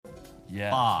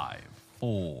Yeah. 5,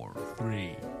 4,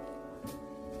 3.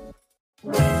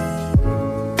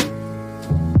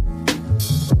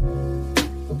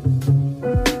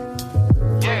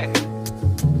 Yeah.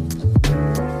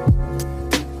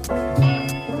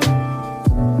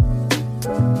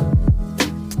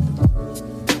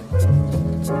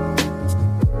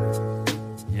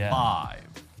 Yeah. 5,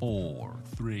 4,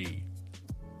 3.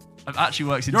 I've actually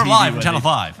worked in You're TV live on where Channel they-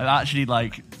 5. I've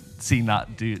actually seen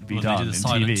that be Well, they done did a in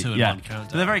silent TV. 2 and Yeah, 1 countdown.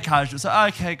 but they're very casual. So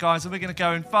okay, guys, so we're gonna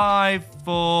go in 5,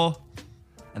 4,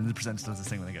 and the presenter does this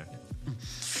thing when they go.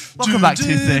 Welcome back to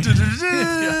the.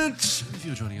 If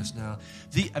you're joining us now,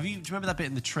 do you remember that bit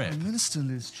in the trip? Minister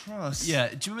Liz Truss. Yeah,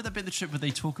 do you remember that bit in the trip where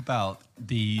they talk about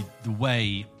the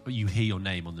way you hear your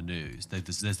name on the news?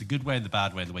 There's the good way and the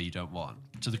bad way and the way you don't want.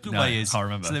 So the good No, way is... can't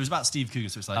remember. So it was about Steve Coogan,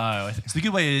 so it's like... Oh, I think- So the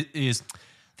good way is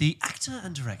the actor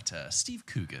and director, Steve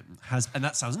Coogan, has... And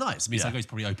that sounds nice. It means Yeah. like, he's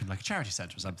probably opened like a charity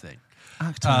centre or something.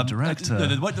 Actor and director.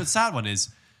 No, the sad one is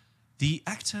the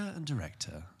actor and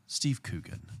director, Steve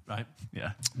Coogan, right?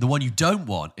 Yeah. The one you don't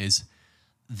want is...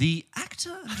 The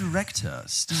actor and director,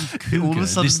 Steve Coogan, All of a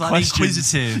sudden this like questions.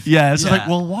 inquisitive. Yeah, it's like,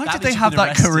 well, why That did means they you've have been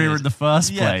that career arrested. in the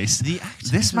first Yeah, place? the actor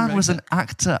This and man was an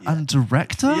director. actor and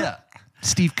director? Yeah.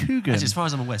 Steve Coogan. Actually, as far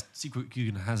as I'm aware, Steve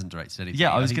Coogan hasn't directed anything.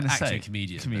 Yeah, I was think gonna actor say, and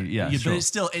comedian. yeah, but sure. it's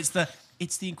still it's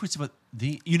the inquisitive.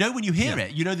 You know when you hear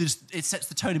it, you know it sets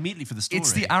the tone immediately for the story.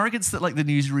 It's the arrogance that like the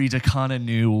newsreader kind of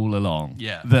knew all along.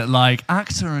 Yeah. That like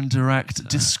actor and director,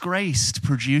 disgraced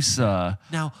producer.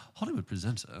 Now Hollywood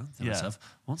presenter Yeah. himself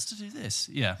wants to do this.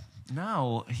 Yeah,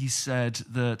 Now he said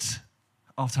that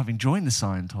after having joined the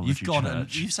Scientology you've gone.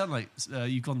 church, You sound like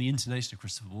you've gone the intonation of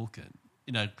Christopher Walken.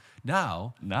 You know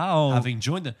now having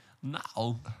joined the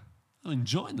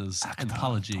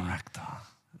Scientology director.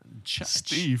 church.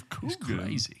 Steve It's Coogan.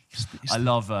 crazy. I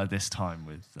love This Time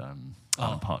with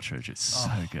Alan Partridge. It's so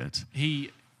good.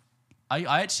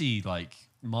 I actually like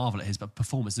marvel at his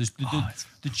performance. it's The brilliant.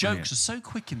 jokes are so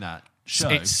quick in that show,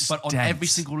 It's but on dense. every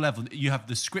single level, you have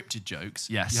the scripted jokes,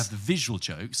 Yes. you have the visual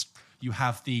jokes, you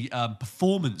have the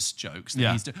performance jokes. That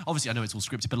Yeah. he's obviously, I know it's all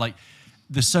scripted, but like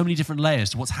there's so many different layers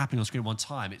to what's happening on screen at one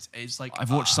time. It's like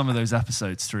I've watched some of those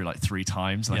episodes through like 3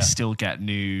 times, and I Yeah. still get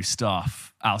new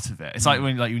stuff out of it. It's like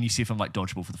when you see from like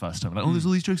Dodgeball for the first time, like, oh, there's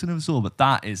all these jokes I never saw, but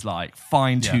that is like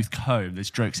fine-tooth comb. There's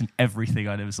jokes in everything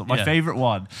I never saw. My Yeah. favorite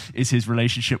one is his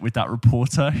relationship with that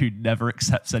reporter who never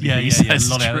accepts anything he yeah. says.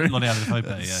 Lonnie Pope,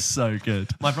 yeah. So good.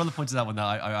 My brother pointed out one that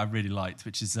I really liked,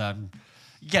 which is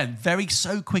again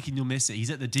so quick and you'll miss it.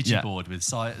 He's at the digiboard with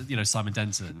Simon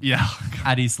Denton. Yeah.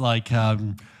 And he's like,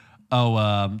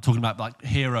 talking about like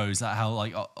heroes, how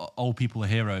like old people are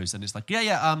heroes, and it's like,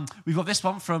 we've got this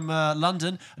one from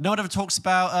London. No one ever talks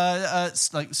about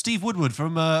like Steve Woodward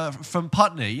from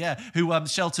Putney, who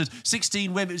sheltered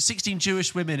 16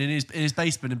 Jewish women in his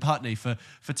basement in Putney for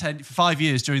 5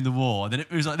 years during the war. And then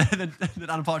it was like, then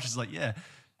Alan Partridge is like,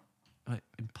 like,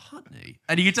 in Putney?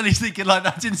 And you can tell he's thinking like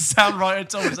that didn't sound right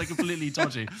at all. It's like completely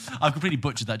dodgy. I've completely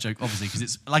butchered that joke, obviously, because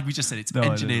it's like we just said, it's No, I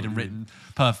know engineered what and you written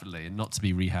perfectly and not to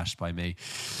be rehashed by me.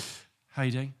 How are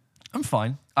you doing? I'm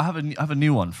fine. I have a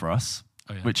new one for us,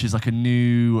 Oh, yeah. which is like a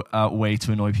new way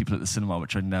to annoy people at the cinema,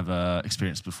 which I'd never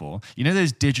experienced before. You know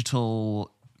those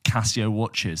digital Casio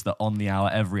watches that on the hour,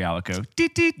 every hour go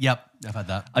deet deet? Yep, I've had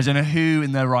that. I don't know who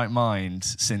in their right mind,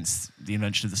 since the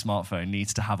invention of the smartphone,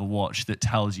 needs to have a watch that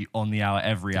tells you on the hour,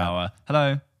 every hour,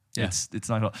 hello. Yeah. It's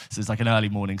 9 o'clock. So it's like an early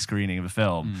morning screening of a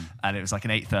film, and it was like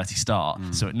an 8:30 start.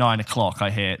 So at 9 o'clock,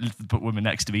 I hear the woman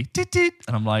next to me, deet, deet,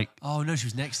 and I'm like, Oh no, she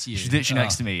was next to you. she's literally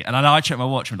next to me, and I check my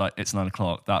watch and I'm like, it's 9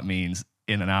 o'clock. That means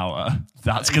in an hour,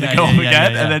 that's going to Yeah, go yeah, off yeah,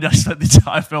 again. yeah. And then I spent the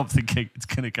entire film thinking it's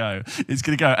going to go.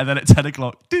 And then at 10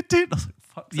 o'clock, I was like,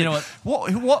 fuck. You know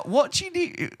What do you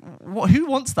need? Who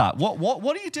wants that? What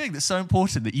are you doing that's so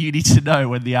important that you need to know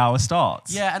when the hour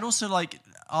starts? Yeah, and also like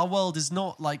our world is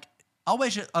not like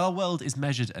our world is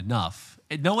measured enough.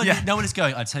 No one is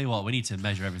going, I tell you what, we need to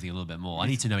measure everything a little bit more. I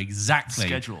need to know exactly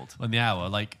Scheduled. when the hour.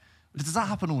 Like, Does that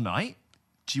happen all night?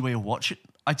 Do you wear your watch?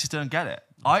 I just don't get it.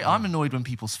 I'm annoyed when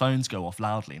people's phones go off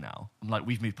loudly now. I'm like,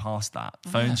 we've moved past that.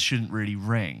 Phones shouldn't really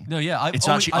ring. No, yeah, it's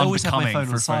I always have my unbecoming phone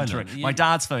for on a phone to silent. ring. Yeah. My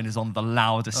dad's phone is on the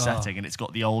loudest setting, and it's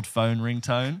got the old phone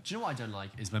ringtone. do you know what I don't like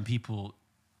is when people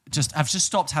have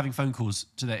stopped having phone calls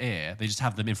to their ear. They just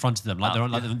have them in front of them, like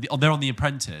they're on The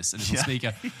Apprentice, and it's on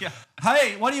speaker. Yeah.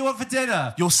 Hey, what do you want for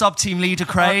dinner? Your sub-team leader,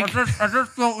 Craig. I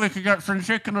just thought we could get some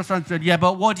chicken or something. Yeah,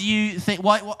 but what do you think?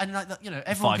 Why? And like,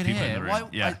 everyone 5 can people in hear. the room. Why?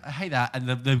 Yeah. I hate that. And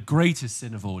the greatest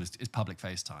sin of all is public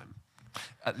FaceTime.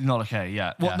 Not okay,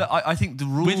 yeah. Well, Yeah. no, I think the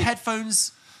rule... With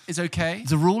headphones is okay.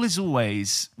 The rule is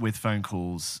always with phone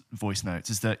calls, voice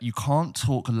notes, is that you can't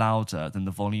talk louder than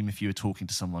the volume if you were talking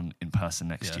to someone in person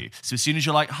next to you. So as soon as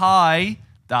you're like, hi,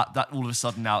 that all of a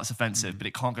sudden now it's offensive, but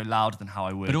it can't go louder than how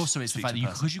I would. But also it's the speak fact to that a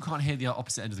person. because you can't hear the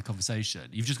opposite end of the conversation,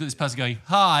 you've just got this person going,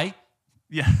 hi.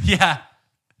 Yeah. Yeah.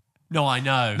 No, I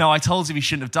know. No, I told him he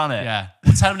shouldn't have done it. Yeah.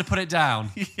 We'll tell him to put it down.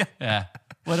 Yeah. Yeah.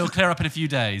 Well, it'll clear up in a few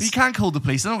days. You can call the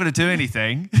police. They're not going to do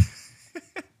anything.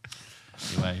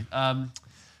 Anyway,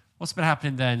 what's been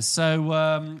happening then? So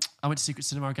I went to Secret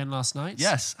Cinema again last night.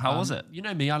 Yes. How was it? You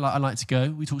know me. I like to go.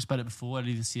 We talked about it before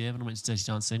earlier this year when I went to Dirty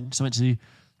Dancing. So I went to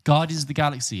Guardians of the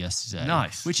Galaxy yesterday.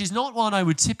 Nice. Which is not one I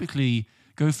would typically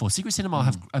go for. Secret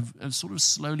Cinema have sort of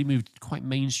slowly moved quite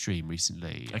mainstream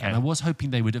recently. Okay. And I was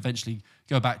hoping they would eventually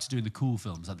go back to doing the cool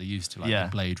films that they used to, like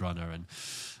Blade Runner and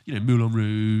Moulin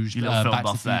Rouge. You little film Back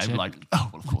to buff the there. Future. Like, oh,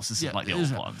 well, of course, this is like the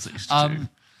old ones that used to do.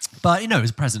 But, it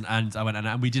was a present, and I went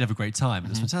and we did have a great time. It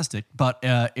was fantastic. But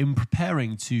in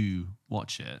preparing to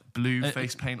watch it... Blue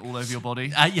face paint all over your body?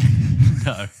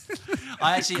 No.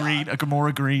 I actually... Green, a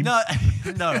Gamora green? No,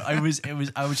 I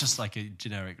was just like a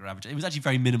generic Ravager. It was actually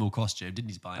very minimal costume. Didn't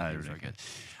need to buy anything. It was very good.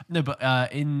 No, but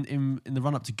in the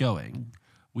run-up to going,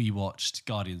 we watched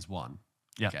Guardians 1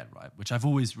 again, right? Which I've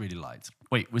always really liked.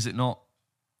 Wait, was it not...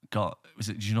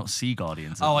 did you not see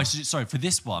Guardians? Oh, sorry. For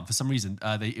this one, for some reason,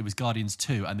 it was Guardians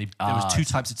 2, and there was two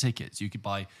types of tickets. You could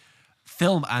buy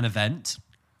film and event,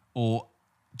 or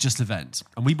just event.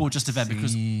 And we bought just event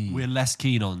because we're less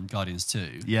keen on Guardians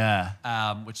 2. Yeah.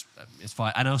 Which is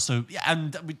fine. And also,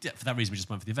 for that reason, we just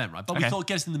went for the event, right? But we thought,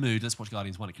 get us in the mood, let's watch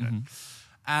Guardians 1 again.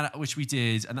 And which we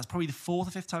did, and that's probably the fourth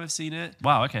or fifth time I've seen it.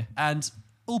 Wow, okay. And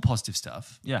all positive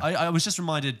stuff. Yeah. I was just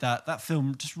reminded that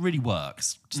film just really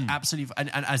works. Just absolutely,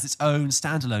 and as its own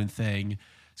standalone thing.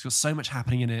 It's got so much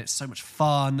happening in it, so much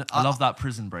fun. I love that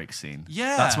prison break scene.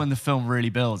 Yeah. That's when the film really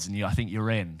builds and I think you're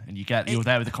in and you're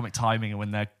there with the comic timing and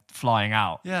when they're flying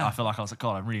out. Yeah. I feel like I was like,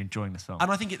 God, I'm really enjoying this film.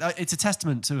 And I think it's a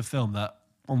testament to a film that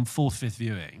on fourth, fifth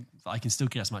viewing, I can still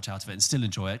get as much out of it and still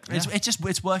enjoy it. Yeah.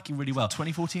 It's working really well.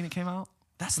 2014 it came out?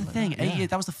 That's the thing. 8 years,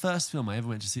 that was the first film I ever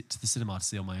went to the cinema to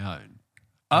see on my own.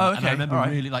 Oh, okay. And I remember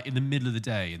really like in the middle of the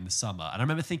day in the summer. And I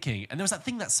remember thinking, and there was that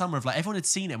thing that summer of like everyone had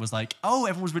seen it and was like, oh,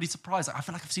 everyone was really surprised. Like, I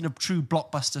feel like I've seen a true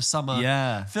blockbuster summer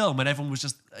film and everyone was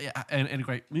just in a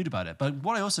great mood about it. But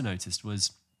what I also noticed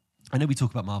was, I know we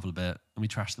talk about Marvel a bit and we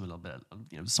trash them a little bit.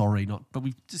 Sorry, but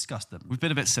we've discussed them. We've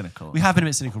been a bit cynical. We have been a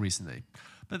bit cynical recently.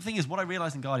 But the thing is, what I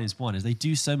realized in Guardians 1 is they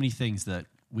do so many things that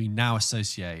we now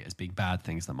associate as being bad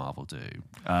things that Marvel do.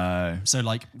 So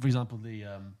like, for example,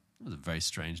 that was a very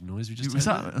strange noise we just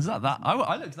heard. Was that?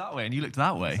 I looked that way and you looked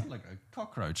that way. It sounded like a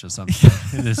cockroach or something.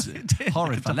 This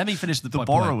horrifying. Let me finish the point.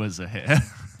 Borrowers are here.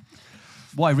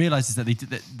 What I realised is that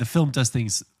the film does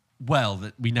things well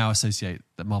that we now associate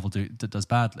that Marvel does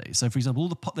badly. So, for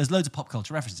example, there's loads of pop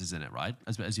culture references in it, right?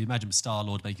 As you imagine,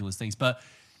 Star-Lord making all those things. But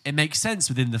it makes sense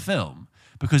within the film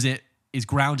because it is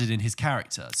grounded in his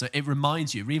character. So it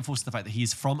reminds you, it reinforces the fact that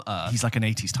he's from Earth. He's like an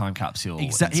 80s time capsule.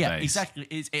 Exactly. Yeah,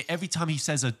 exactly. Every time he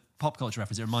says a pop culture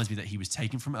reference, it reminds me that he was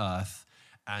taken from Earth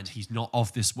and he's not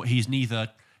of this. He's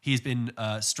been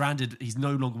stranded. He's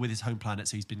no longer with his home planet.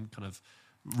 So he's been kind of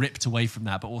ripped away from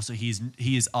that. But also he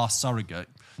is our surrogate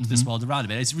to this world around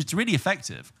him. And it's really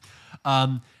effective.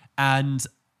 And the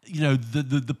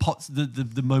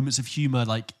moments of humor,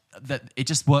 like that, it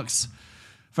just works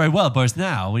very well. Whereas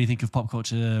now, when you think of pop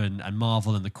culture and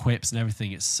Marvel and the quips and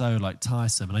everything, it's so like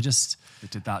tiresome. And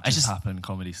did that just happen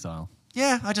comedy style?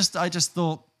 Yeah, I just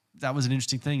thought that was an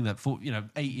interesting thing that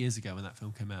 8 years ago when that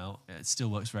film came out, it still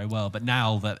works very well. But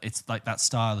now that it's like that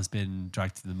style has been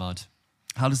dragged through the mud.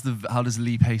 How does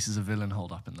Lee Pace as a villain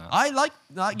hold up in that? I like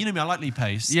me. I like Lee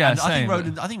Pace. Yeah, and same,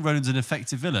 I think Ronan's an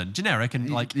effective villain, generic and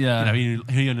like he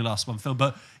only lasts one film,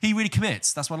 but he really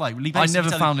commits. That's what I like. Lee Pace, I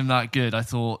never found him that good. I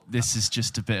thought this is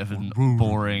just a bit of a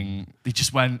boring. He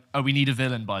just went, oh, we need a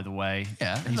villain, by the way.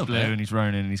 Yeah, he's blue and he's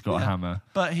Ronin and he's got a hammer.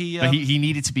 But he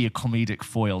needed to be a comedic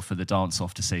foil for the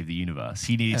dance-off to save the universe.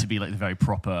 He needed to be like the very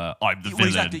proper. I'm the villain.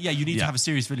 Exactly. Yeah, you need to have a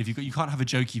serious villain. You can't have a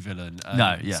jokey villain.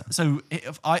 No. Yeah. So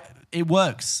it works.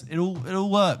 It all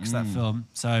works, that film.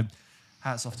 So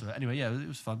hats off to it. Anyway, yeah, it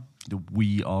was fun. The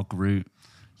We Are Groot.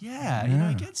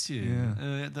 Yeah, it gets you.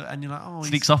 Yeah. And you're like, oh,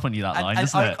 sneaks up on you that line,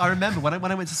 doesn't it? I remember when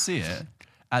I went to see it,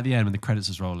 at the end when the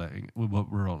credits were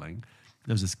rolling,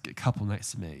 there was this couple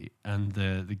next to me, and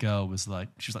the girl was like,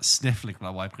 she was like sniffling,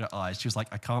 like wiping her eyes. She was like,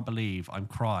 I can't believe I'm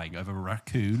crying over a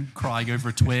raccoon crying over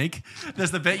a twig.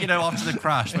 There's the bit, after the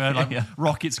crash where like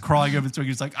Rocket's crying over the twig.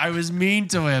 He's like, I was mean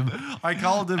to him. I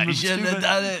called him. I shouldn't have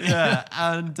done it. Yeah,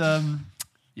 and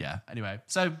anyway,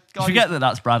 so you forget that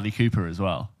that's Bradley Cooper as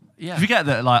well. Yeah. You forget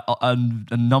that like a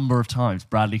number of times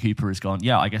Bradley Cooper has gone,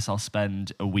 yeah, I guess I'll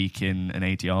spend a week in an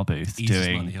ADR booth Easiest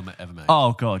doing... money he'll ever make.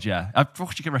 Oh, God, yeah.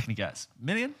 What do you reckon he gets? $1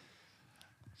 million?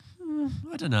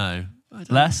 I don't know.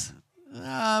 Less?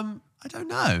 I don't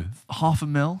know.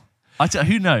 $500,000?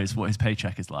 Who knows what his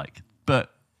paycheck is like?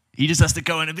 But he just has to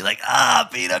go in and be like,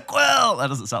 Peter Quill. That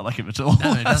doesn't sound like him at all.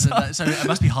 No, it doesn't. So it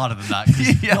must be harder than that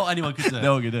because not anyone could do it.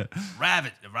 No one can do it.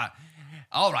 Rabbit.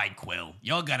 All right, Quill,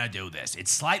 you're gonna do this.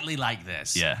 It's slightly like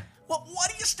this. Yeah. Well, what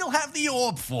do you still have the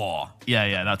orb for?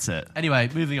 Yeah, that's it. Anyway,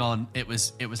 moving on. It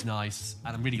was nice,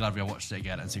 and I'm really glad we watched it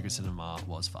again. And Secret Cinema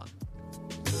was fun.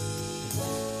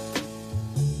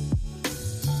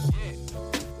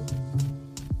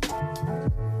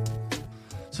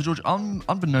 So, George,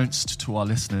 unbeknownst to our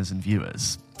listeners and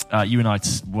viewers, you and I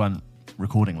weren't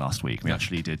recording last week. We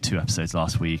actually did 2 episodes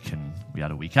last week, and we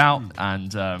had a week out.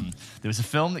 And there was a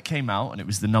film that came out, and it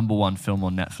was the #1 film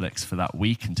on Netflix for that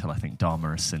week until I think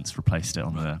Dharma has since replaced it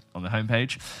on the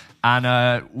homepage.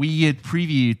 And we had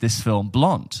previewed this film,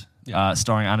 Blonde.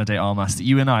 Starring Ana de Armas, that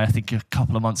you and I think a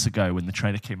couple of months ago when the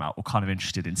trailer came out, were kind of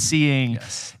interested in seeing.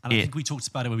 Yes. And I think we talked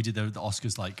about it when we did the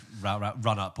Oscars like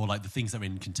run up, or like the things that are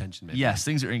in contention. Maybe. Yes,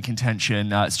 things that are in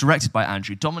contention. It's directed by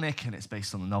Andrew Dominic, and it's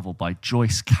based on the novel by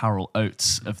Joyce Carol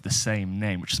Oates of the same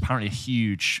name, which is apparently a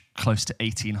huge, close to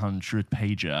 1,800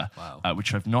 pager,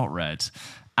 which I've not read.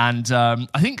 And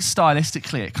I think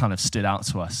stylistically it kind of stood out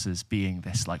to us as being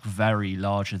this like very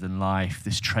larger than life,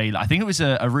 this trailer. I think it was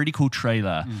a really cool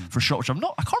trailer for a shot, which I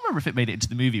can't remember if it made it into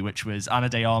the movie, which was Ana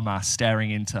de Armas staring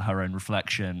into her own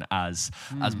reflection as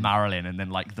Marilyn, and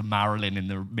then like the Marilyn in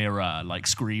the mirror like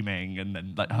screaming, and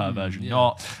then like her version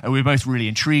not. And we were both really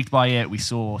intrigued by it. We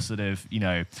saw sort of,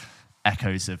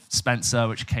 echoes of Spencer,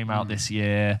 which came out this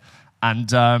year.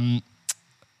 And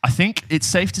I think it's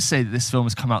safe to say that this film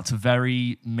has come out to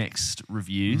very mixed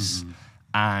reviews.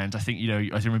 And I think,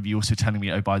 I remember you also telling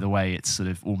me, oh, by the way, it's sort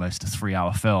of almost a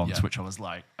 3-hour film, to which I was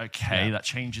like, okay, that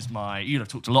changes my, I've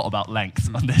talked a lot about length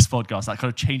on this podcast. That kind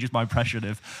of changes my impression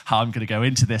of how I'm going to go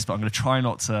into this, but I'm going to try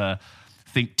not to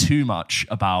think too much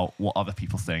about what other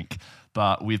people think.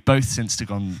 But we've both since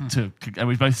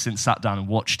we've both since sat down and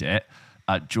watched it.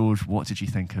 George, what did you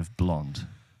think of Blonde?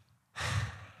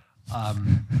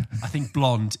 I think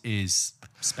Blonde is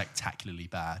spectacularly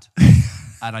bad.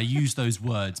 And I use those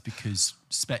words because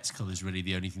spectacle is really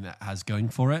the only thing that has going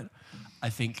for it. I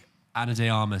think Ana de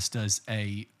Armas does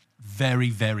a very,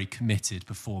 very committed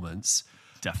performance.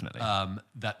 Definitely.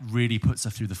 That really puts her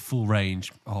through the full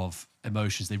range of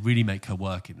emotions. They really make her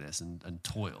work in this and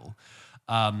toil.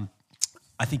 I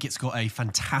think it's got a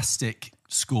fantastic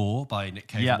score by Nick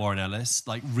Cave and Warren Ellis.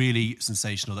 Like really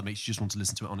sensational that makes you just want to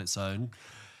listen to it on its own.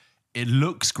 It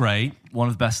looks great. One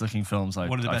of the best looking films I've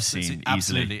seen easily.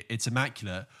 Absolutely. It's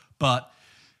immaculate. But,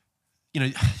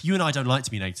 you and I don't like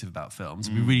to be negative about films.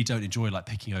 We really don't enjoy like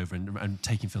picking over and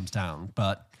taking films down.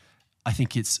 But I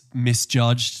think it's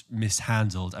misjudged,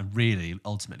 mishandled, and really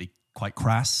ultimately quite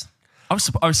crass. I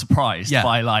was surprised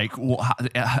by like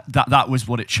that was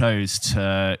what it chose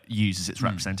to use as its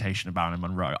representation of Marilyn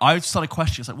Monroe. I started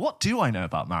questioning, like, what do I know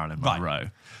about Marilyn Monroe? Right.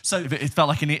 So it felt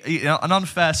like an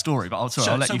unfair story, but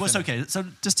I'll let you finish. Okay. So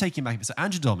just taking back a bit. So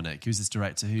Andrew Dominic, who's this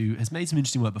director who has made some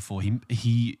interesting work before,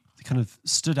 he kind of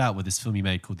stood out with this film he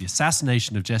made called The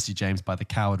Assassination of Jesse James by the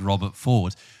Coward Robert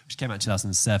Ford, which came out in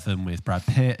 2007 with Brad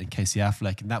Pitt and Casey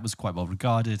Affleck, and that was quite well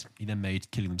regarded. He then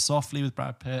made Killing Them Softly with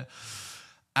Brad Pitt.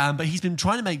 But he's been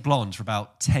trying to make Blonde for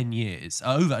about 10 years.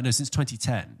 Since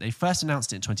 2010. They first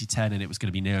announced it in 2010, and it was going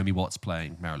to be Naomi Watts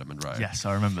playing Marilyn Monroe. Yes,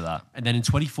 I remember that. And then in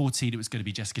 2014, it was going to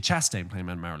be Jessica Chastain playing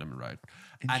Marilyn Monroe.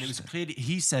 And it was clearly,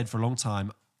 he said for a long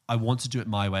time, I want to do it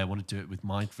my way. I want to do it with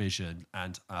my vision,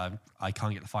 and I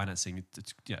can't get the financing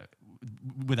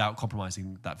without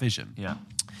compromising that vision. Yeah.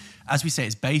 As we say,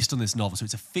 it's based on this novel, so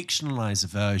it's a fictionalized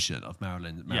version of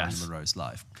Marilyn Monroe's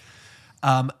life.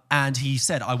 And he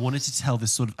said, I wanted to tell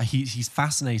this sort of... He's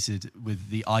fascinated with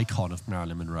the icon of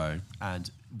Marilyn Monroe and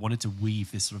wanted to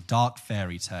weave this sort of dark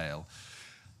fairy tale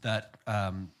that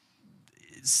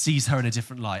sees her in a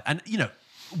different light. And,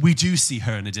 we do see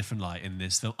her in a different light in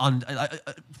this film.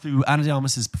 Through Ana de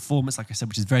Armas' performance, like I said,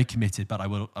 which is very committed, but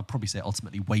I'll probably say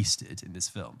ultimately wasted in this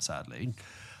film, sadly.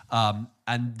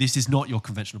 And this is not your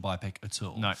conventional biopic at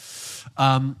all. No.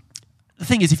 The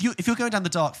thing is, if you're going down the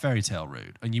dark fairy tale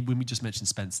route, and when we just mentioned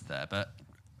Spencer there, but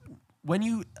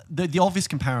when the obvious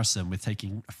comparison with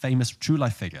taking a famous true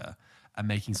life figure and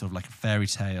making sort of like a fairy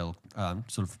tale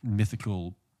sort of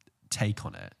mythical take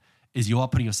on it is you are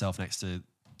putting yourself next to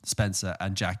Spencer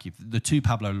and Jackie, the two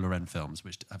Pablo Larraín films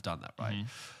which have done that, right?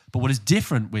 But what is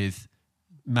different with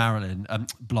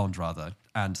Blonde rather,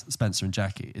 and Spencer and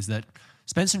Jackie is that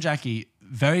Spencer and Jackie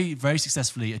very, very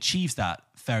successfully achieves that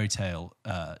fairy tale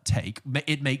take.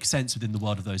 It makes sense within the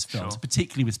world of those films,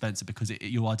 particularly with Spencer, because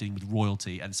you are dealing with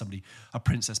royalty and a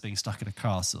princess being stuck in a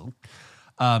castle.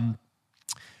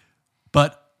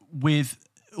 But with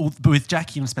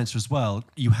Jackie and Spencer as well,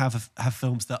 you have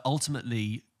films that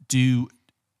ultimately do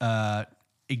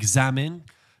examine,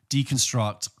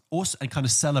 deconstruct, also, and kind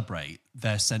of celebrate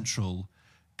their central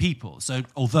people. So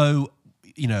although,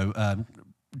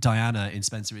 Diana in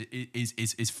Spencer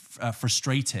is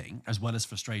frustrating as well as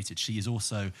frustrated, she is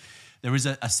also, there is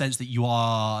a sense that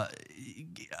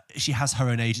she has her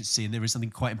own agency, and there is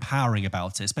something quite empowering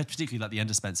about it, particularly like the end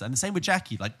of Spencer. And the same with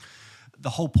Jackie. Like, the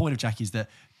whole point of Jackie is that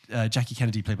Jackie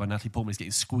Kennedy, played by Natalie Portman, is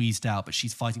getting squeezed out, but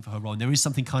she's fighting for her role. And there is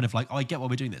something kind of like, I get why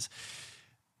we're doing this.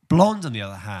 Blonde, on the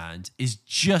other hand, is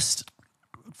just,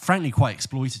 frankly, quite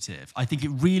exploitative. I think it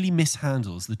really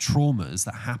mishandles the traumas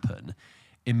that happen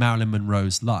in Marilyn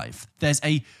Monroe's life.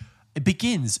 It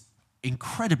begins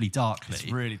incredibly darkly.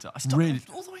 It's really dark. It's really,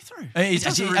 all the way through.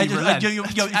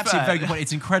 You're absolutely very good point.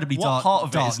 It's incredibly dark. What part of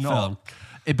it dark is not? film.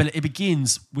 But it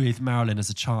begins with Marilyn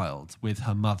as a child, with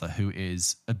her mother, who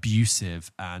is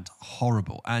abusive and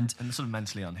horrible, and sort of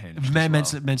mentally unhinged. as well.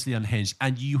 Mentally unhinged,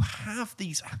 and you have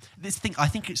this thing. I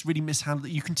think it's really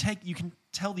mishandled. You can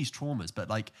tell these traumas, but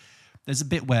like, there's a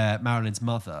bit where Marilyn's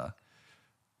mother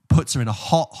puts her in a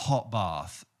hot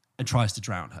bath and tries to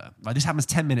drown her. Right, this happens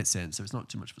 10 minutes in, so it's not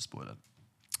too much of a spoiler,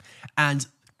 and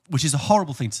which is a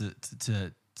horrible thing to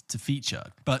feature,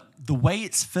 but the way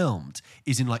it's filmed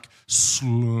is in like slow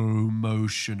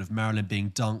motion of Marilyn being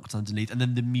dunked underneath, and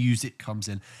then the music comes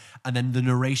in, and then the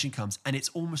narration comes, and it's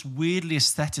almost weirdly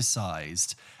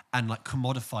aestheticized and like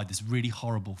commodified, this really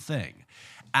horrible thing.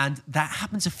 And that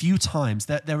happens a few times.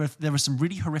 There are some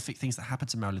really horrific things that happen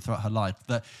to Marilyn throughout her life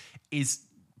that is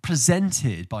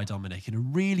presented by Dominic in a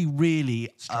really, really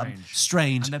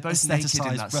strange, and they're both naked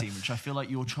in that scene, which I feel like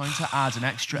you're trying to add an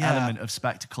extra element of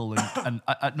spectacle and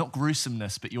not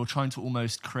gruesomeness, but you're trying to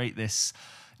almost create this.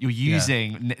 You're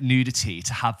using nudity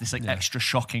to have this extra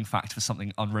shocking fact for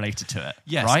something unrelated to it.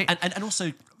 Yes, right? And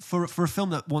also for a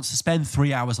film that wants to spend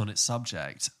 3 hours on its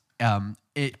subject,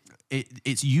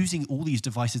 it's using all these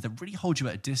devices that really hold you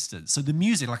at a distance. So the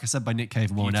music, like I said, by Nick Cave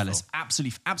and Warren Ellis,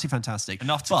 absolutely fantastic.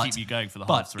 Enough to keep you going for the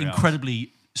whole 3 hours.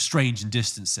 Incredibly strange and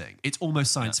distancing. It's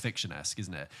almost science fiction-esque,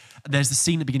 isn't it? There's the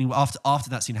scene at the beginning, after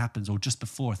that scene happens, or just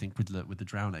before, I think, with the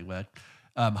drowning, where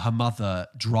her mother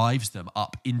drives them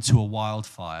up into a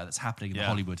wildfire that's happening in the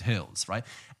Hollywood Hills, right?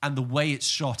 And the way it's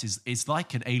shot is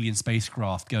like an alien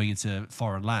spacecraft going into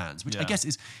foreign lands, which I guess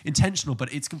is intentional,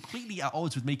 but it's completely at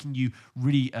odds with making you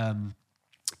really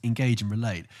engage and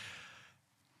relate.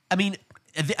 I mean,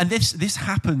 and this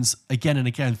happens again and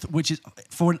again, which is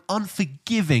for an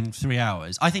unforgiving 3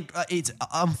 hours. I think it's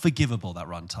unforgivable, that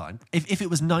runtime. If it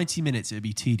was 90 minutes, it would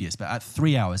be tedious, but at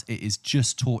 3 hours, it is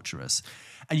just torturous.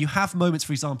 And you have moments,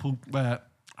 for example, where,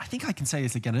 I think I can say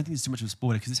this again, I don't think it's too much of a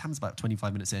spoiler because this happens about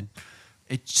 25 minutes in.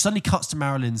 It suddenly cuts to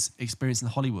Marilyn's experience in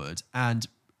Hollywood, and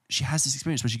she has this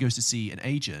experience where she goes to see an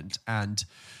agent and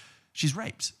she's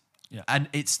raped. Yeah. And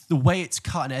it's the way it's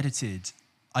cut and edited.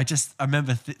 I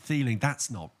remember feeling that's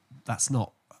not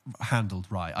handled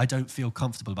right. I don't feel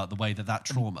comfortable about the way that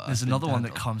trauma. There's another one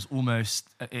that comes almost.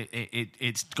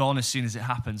 It's gone as soon as it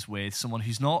happens with someone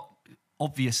who's not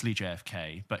obviously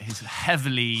JFK, but he's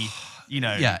heavily,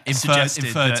 inferred to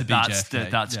be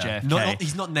JFK. That's JFK.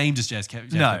 He's not named as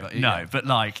JFK. But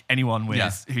like anyone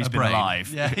who's been brain. alive,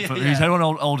 who's anyone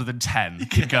older than 10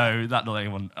 could go. That not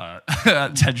anyone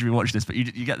 10 should be watching this, but you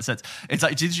get the sense. It's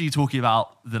like literally talking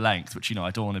about the length, which I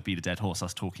don't want to beat a dead horse. I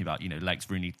was talking about length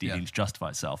really needing to justify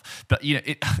itself. But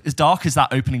as dark as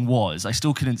that opening was, I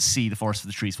still couldn't see the forest for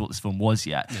the trees for what this film was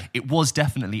yet. Yeah. It was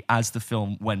definitely as the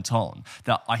film went on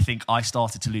that I think I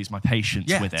started to lose my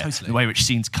patience with it. Totally. The way which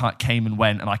scenes came and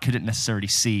went, and I couldn't necessarily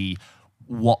see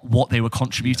what they were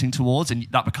contributing towards, and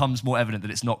that becomes more evident that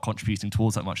it's not contributing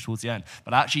towards that much towards the end.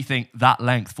 But I actually think that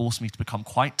length forced me to become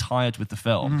quite tired with the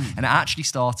film, and it actually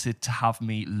started to have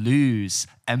me lose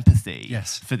empathy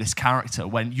for this character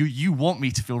when you want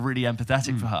me to feel really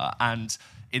empathetic for her, and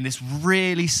in this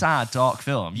really sad, dark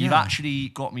film, you've actually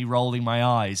got me rolling my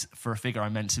eyes for a figure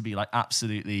I'm meant to be like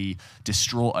absolutely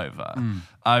distraught over.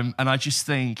 And I just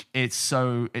think it's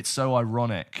so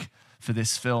ironic for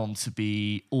this film to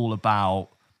be all about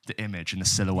the image and the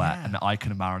silhouette and the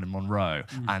icon of Marilyn Monroe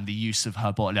and the use of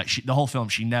her body. Like the whole film,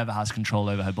 she never has control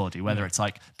over her body, whether it's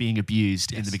like being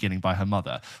abused in the beginning by her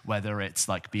mother, whether it's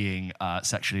like being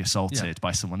sexually assaulted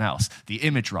by someone else. The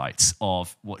image rights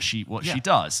of what she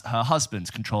does, her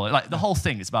husband's control, like the whole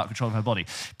thing is about control of her body.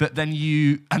 But then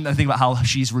and the thing about how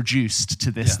she's reduced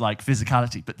to this like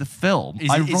physicality. But the film, is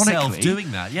ironically, itself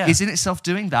doing that. Yeah, is in itself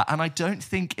doing that, and I don't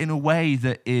think in a way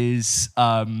that is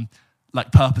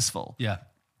like purposeful. Yeah.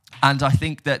 And I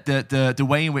think that the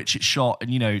way in which it's shot, and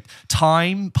you know,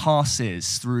 time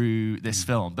passes through this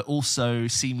film, but also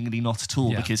seemingly not at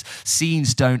all, because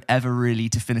scenes don't ever really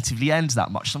definitively end that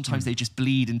much. Sometimes they just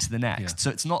bleed into the next. So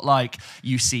it's not like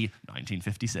you see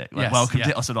 1956. Like,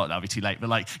 also not, that'll be too late. But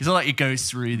like, it's not like it goes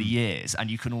through the years, and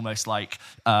you can almost like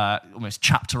almost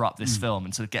chapter up this film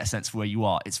and sort of get a sense of where you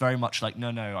are. It's very much like, no,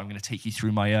 I'm going to take you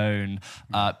through my own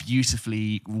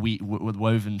beautifully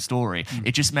woven story.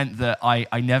 It just meant that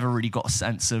I never really got a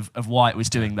sense of why it was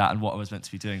doing that and what I was meant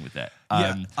to be doing with it.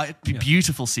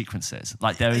 Beautiful sequences.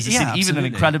 Like there was a scene, even an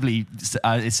incredibly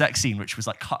sex scene, which was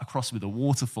like cut across with a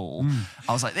waterfall.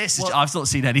 I was like, I've not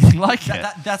seen anything like it.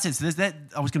 That's it. So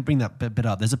I was going to bring that bit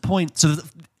up. There's a point. So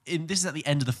this is at the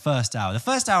end of the first hour. The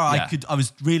first hour, I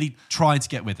was really trying to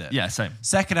get with it. Yeah, same.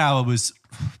 Second hour was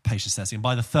patience testing. And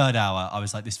by the third hour, I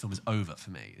was like, this film is over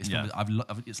for me. This film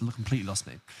it's completely lost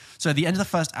me. So at the end of the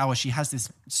first hour, she has this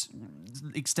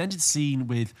extended scene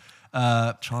with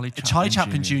Charlie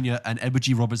Chaplin Jr. and Edward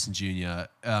G. Robertson Jr.,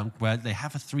 where they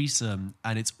have a threesome,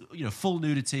 and it's full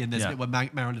nudity, and there's a bit where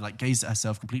Marilyn like gazes at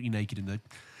herself completely naked in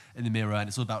the mirror, and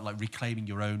it's all about like reclaiming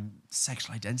your own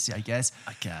sexual identity, I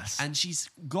guess. And she's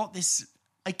got this.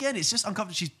 Again, it's just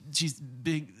uncomfortable. She's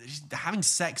having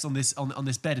sex on this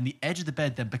bed, and the edge of the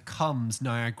bed then becomes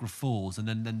Niagara Falls, and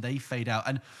then they fade out.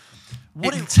 And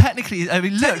technically, I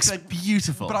mean, looks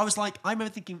beautiful. But I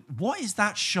remember thinking, what is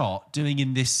that shot doing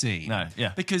in this scene?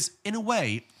 Because in a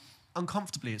way,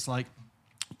 uncomfortably, it's like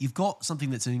you've got something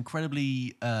that's an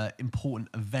incredibly important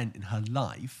event in her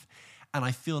life, and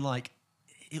I feel like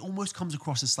it almost comes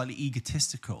across as slightly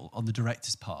egotistical on the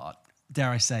director's part.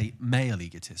 Dare I say, male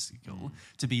egotistical,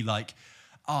 to be like,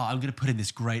 I'm going to put in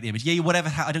this great image. Yeah,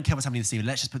 whatever, I don't care what's happening in the scene.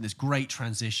 Let's just put in this great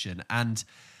transition. And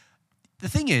the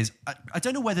thing is, I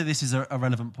don't know whether this is a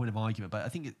relevant point of argument, but I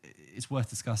think it's worth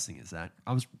discussing, is that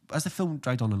as the film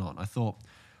dragged on and on, I thought,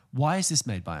 why is this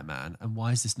made by a man and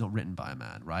why is this not written by a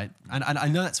man, right? And I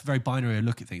know that's a very binary a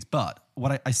look at things, but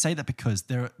what I say that because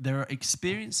there are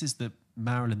experiences that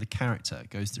Marilyn, the character,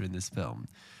 goes through in this film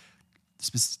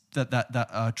that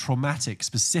are traumatic,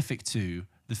 specific to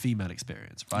the female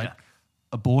experience, right?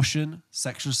 Abortion,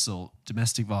 sexual assault,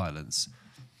 domestic violence,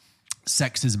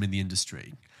 sexism in the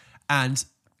industry. And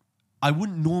I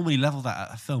wouldn't normally level that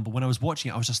at a film, but when I was watching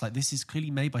it, I was just like, this is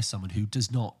clearly made by someone who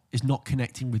is not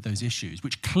connecting with those issues,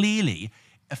 which clearly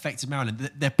affected Marilyn.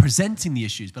 They're presenting the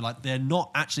issues, but like they're not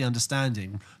actually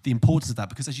understanding the importance of that,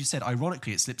 because as you said,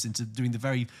 ironically, it slips into doing the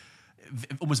very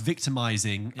almost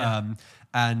victimizing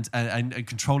and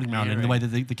controlling Marilyn in the way that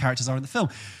the characters are in the film.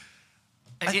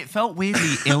 It felt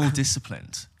weirdly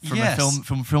ill-disciplined from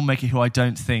a filmmaker who I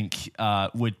don't think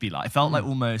would be like. It felt like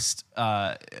almost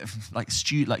like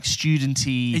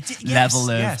studenty level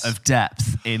of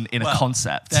depth in a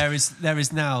concept. There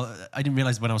is now. I didn't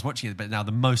realize when I was watching it, but now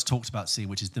the most talked about scene,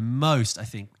 which is the most, I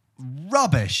think,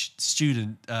 rubbish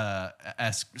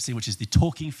student-esque scene, which is the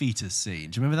talking fetus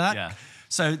scene. Do you remember that? Yeah.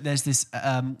 So there's this,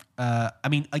 I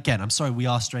mean, again, I'm sorry, we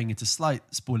are straying into slight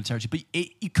spoiler territory, but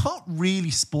you can't really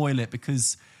spoil it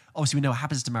because obviously we know what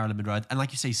happens to Marilyn Monroe. And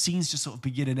like you say, scenes just sort of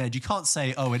begin and end. You can't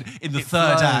say, in the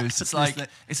third act. It's like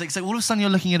all of a sudden you're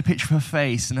looking at a picture of her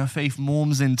face and her face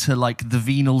morphs into like the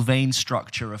venal vein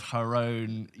structure of her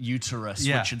own uterus,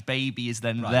 which a baby is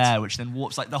then there, which then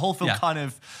warps. Like the whole film kind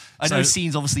of, I know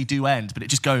scenes obviously do end, but it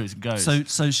just goes and goes.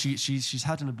 So she's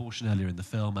had an abortion earlier in the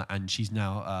film, and she's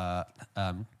now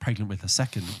pregnant with her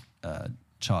second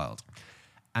child.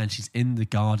 And she's in the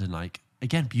garden, like,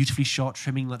 again, beautifully shot,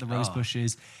 trimming like the rose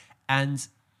bushes. And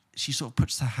she sort of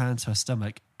puts her hand to her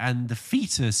stomach, and the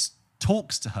fetus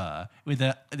talks to her with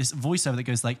this voiceover that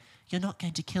goes like, "You're not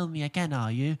going to kill me again,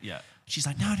 are you?" Yeah. She's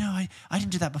like, "No, I didn't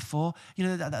do that before. You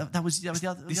know, that was the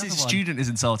other. This the is other student is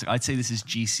insulting. I'd say this is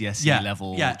GCSE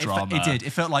level drama. It did. It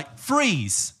felt like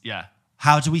freeze. Yeah.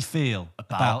 How do we feel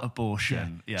about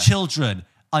abortion? Yeah. Children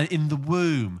in the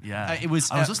womb. Yeah. It was.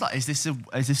 I was just like, is this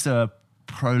a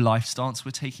pro-life stance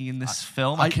we're taking in this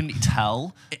film. I couldn't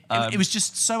tell. It was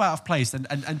just so out of place, and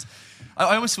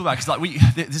I almost feel bad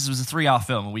because this was a 3-hour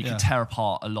film and we could tear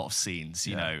apart a lot of scenes,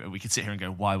 you know, and we could sit here and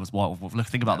go,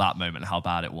 think about that moment and how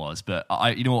bad it was. But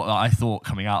you know what I thought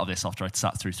coming out of this after I'd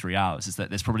sat through 3 hours is that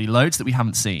there's probably loads that we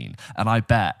haven't seen, and I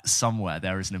bet somewhere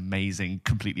there is an amazing,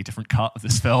 completely different cut of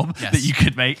this film that you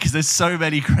could make, because there's so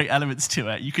many great elements to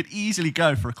it. You could easily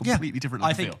go for a completely different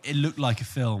look. I think it looked like a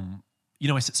film.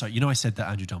 I said that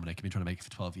Andrew Dominik had been trying to make it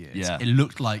for 12 years. Yeah. It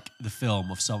looked like the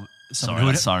film of someone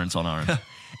Sorry, Sirens on Aaron.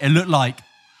 It looked like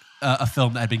a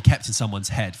film that had been kept in someone's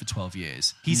head for 12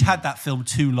 years. He's had that film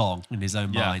too long in his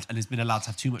own mind and has been allowed to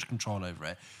have too much control over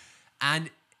it. And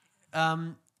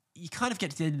you kind of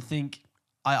get to the end and think,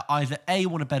 I either A,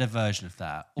 want a better version of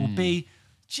that, or B,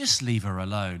 just leave her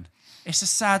alone. It's a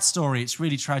sad story. It's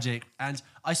really tragic. And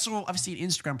I've seen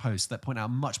Instagram posts that point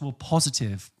out much more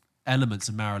positive elements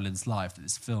of Marilyn's life that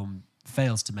this film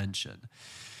fails to mention.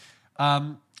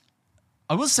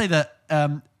 I will say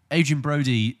that Adrian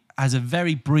Brody has a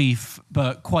very brief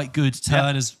but quite good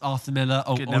turn as Arthur Miller,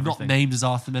 or not named as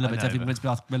Arthur Miller, but definitely meant to be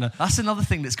Arthur Miller. That's another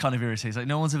thing that's kind of irritating. Like,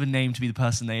 no one's ever named to be the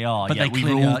person they are. But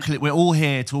we're all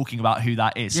here talking about who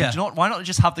that is. So why not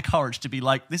just have the courage to be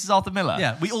like, this is Arthur Miller?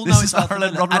 Yeah, we all know it's Arthur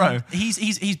Miller. And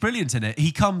he's brilliant in it.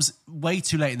 He comes way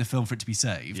too late in the film for it to be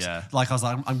saved. Yeah. Like I was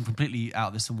like, I'm completely out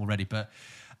of this film already, but.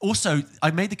 Also,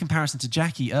 I made the comparison to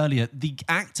Jackie earlier. The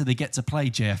actor they get to play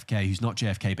JFK, who's not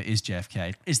JFK but is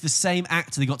JFK, is the same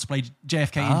actor they got to play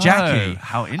JFK in Jackie.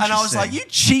 How interesting. And I was like, you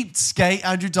cheapskate,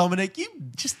 Andrew Dominik. You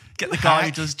just get the guy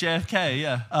who does JFK,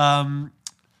 yeah.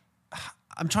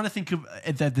 I'm trying to think of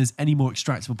if there's any more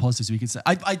extractable positives we could say.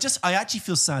 I actually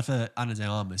feel sad for Ana de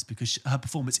Armas because her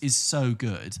performance is so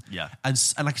good. Yeah. And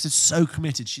like I said, so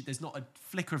committed. There's not a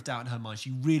flicker of doubt in her mind.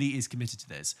 She really is committed to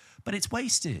this. But it's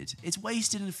wasted. It's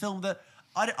wasted in a film that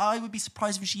I would be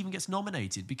surprised if she even gets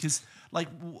nominated, because like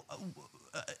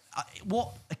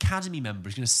what Academy member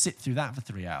is going to sit through that for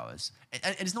 3 hours?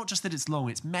 And it's not just that it's long,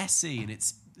 it's messy and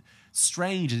it's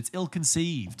strange and it's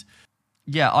ill-conceived.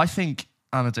 Yeah, I think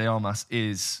Ana de Armas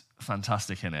is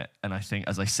fantastic in it, and I think,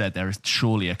 as I said, there is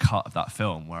surely a cut of that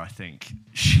film where I think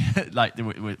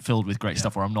we're filled with great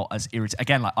stuff where I'm not as irritated.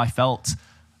 Again, like I felt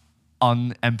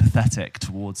unempathetic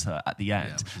towards her at the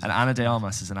end, and Ana de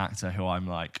Armas is an actor who I'm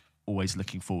like always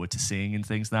looking forward to seeing in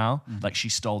things now. Like, she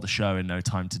stole the show in No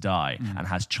Time to Die and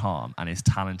has charm and is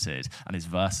talented and is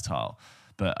versatile,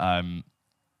 but I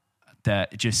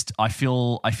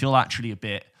feel actually a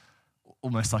bit.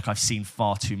 Almost like I've seen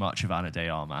far too much of Ana de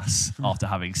Armas after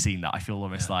having seen that. I feel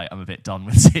almost like I'm a bit done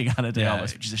with seeing Ana de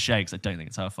Armas, which is a shame because I don't think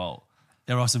it's her fault.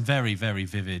 There are some very, very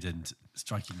vivid and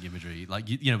striking imagery. Like,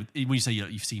 you know, when you say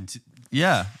you've seen...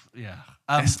 Yeah.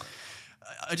 I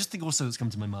just think also that's come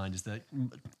to my mind is that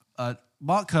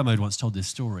Mark Kermode once told this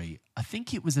story. I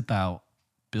think it was about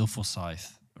Bill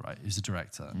Forsyth, right, who's the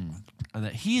director, and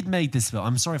that he had made this film.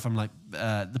 I'm sorry if I'm like...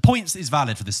 the point is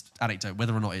valid for this anecdote,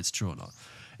 whether or not it's true or not.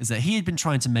 Is that he had been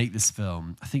trying to make this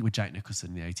film, I think with Jack Nicholson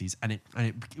in the 80s, and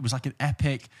it was like an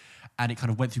epic, and it kind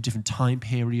of went through different time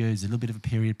periods, a little bit of a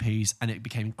period piece, and it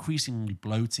became increasingly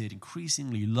bloated,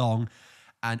 increasingly long,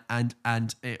 and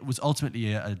it was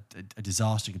ultimately a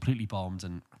disaster, completely bombed,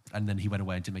 and then he went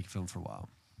away and didn't make a film for a while.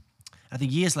 I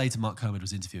think years later, Mark Kermode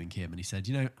was interviewing him, and he said,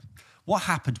 you know, what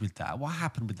happened with that? What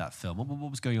happened with that film? What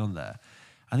was going on there?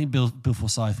 I think Bill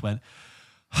Forsyth went,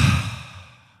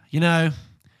 you know,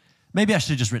 maybe I should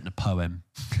have just written a poem.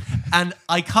 And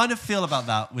I kind of feel about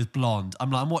that with Blonde.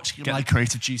 I'm watching... Get the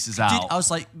creative juices out. I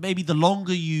was like, maybe the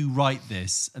longer you write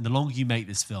this and the longer you make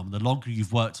this film, the longer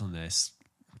you've worked on this,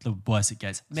 the worse it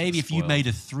gets. Maybe if you made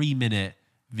a 3-minute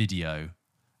video,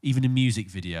 even a music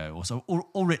video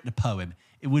or written a poem,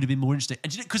 it would have been more interesting.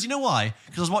 Because you know why?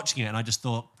 Because I was watching it and I just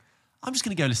thought, I'm just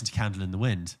going to go listen to Candle in the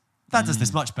Wind. That does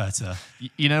this much better.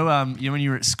 You know when you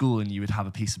were at school and you would have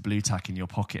a piece of blue tack in your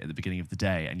pocket at the beginning of the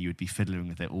day and you would be fiddling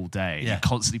with it all day. Yeah. You're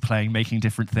constantly playing, making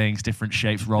different things, different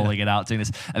shapes, rolling it out, doing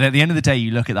this. And at the end of the day,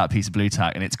 you look at that piece of blue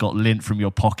tack and it's got lint from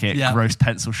your pocket, gross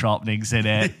pencil sharpenings in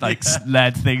it, like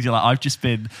lead things. You're like, I've just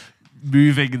been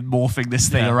moving and morphing this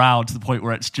thing around to the point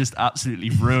where it's just absolutely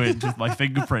ruined with my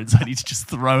fingerprints. I need to just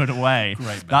throw it away.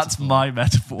 That's my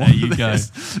metaphor. There you go.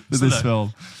 For this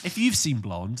film. If you've seen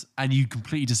Blonde and you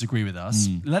completely disagree with us,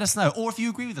 let us know. Or if you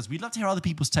agree with us, we'd love to hear other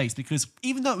people's takes, because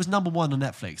even though it was #1 on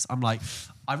Netflix, I'm like,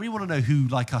 I really want to know who,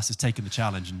 like us, has taken the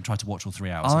challenge and tried to watch all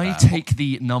 3 hours. I take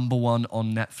the #1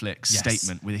 on Netflix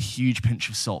statement with a huge pinch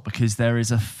of salt, because there is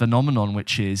a phenomenon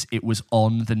which is it was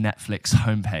on the Netflix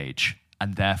homepage,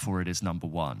 and therefore it is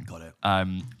 #1. Got it. I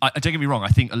don't get me wrong. I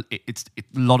think a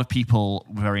lot of people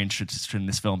were very interested in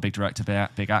this film. Big director,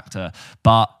 big actor.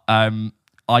 But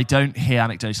I don't hear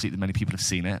anecdotally that many people have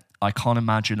seen it. I can't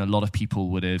imagine a lot of people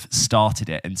would have started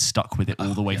it and stuck with it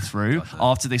all the way through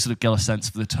after they sort of get a sense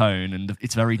of the tone, and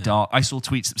it's very dark. I saw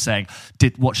tweets saying,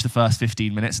 did watch the first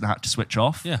 15 minutes and had to switch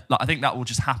off. Yeah. Like, I think that will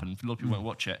just happen. A lot of people won't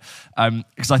watch it.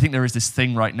 Because I think there is this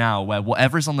thing right now where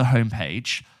whatever is on the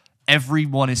homepage,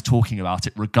 everyone is talking about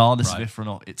it, regardless of if or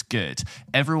not it's good.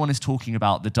 Everyone is talking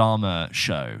about the Dharma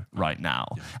show right now.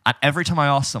 Yeah. And every time I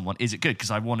ask someone, is it good?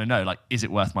 Because I want to know, like, is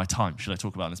it worth my time? Should I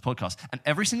talk about it in this podcast? And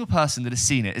every single person that has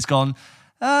seen it has gone,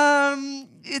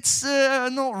 it's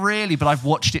not really, but I've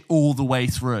watched it all the way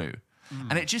through.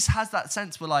 And it just has that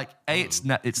sense where, like, it's the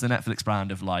Netflix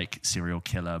brand of, like, serial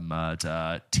killer,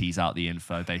 murder, tease out the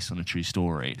info based on a true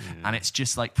story. Yeah. And it's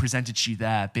just, like, presented to you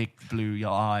there, big blue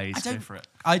eyes, go for it.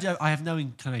 I have no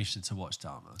inclination to watch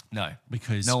Dharma. No.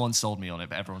 Because no one sold me on it,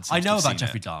 but everyone seems I know to have about seen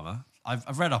Jeffrey it. Dahmer.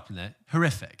 I've read up on it.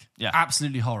 Horrific. Yeah.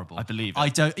 Absolutely horrible. I believe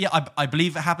it. I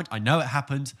believe it happened. I know it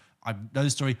happened. I know the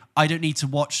story. I don't need to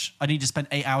watch. I need to spend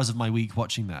 8 hours of my week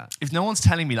watching that. If no one's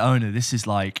telling me, oh no, this is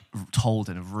like told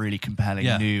in a really compelling,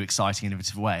 new, exciting,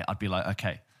 innovative way, I'd be like,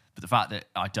 okay. But the fact that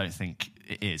I don't think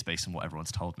it is based on what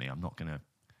everyone's told me, I'm not going to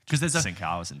sink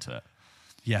hours into it.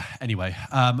 Yeah. Anyway,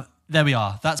 there we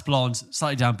are. That's Blonde,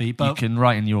 slightly downbeat. But you can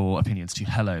write in your opinions to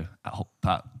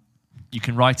hello@hotpat. You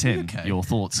can write in your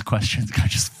thoughts, questions. I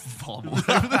just fall all over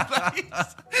the place.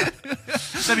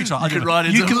 Let me try. You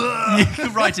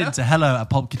can write into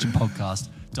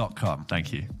hello@pulpkitchenpodcast.com.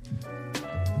 Thank you.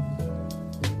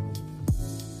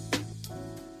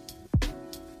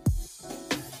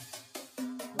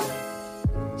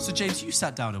 So, James, you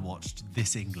sat down and watched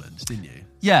This England, didn't you?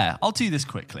 Yeah, I'll do this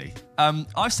quickly.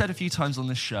 I've said a few times on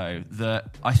this show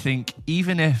that I think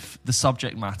even if the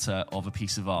subject matter of a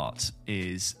piece of art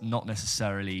is not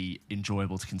necessarily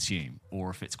enjoyable to consume, or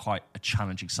if it's quite a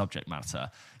challenging subject matter,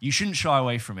 you shouldn't shy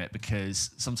away from it, because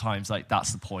sometimes like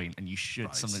that's the point, and you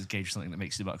should sometimes engage with something that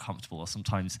makes you a bit uncomfortable, or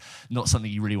sometimes not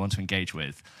something you really want to engage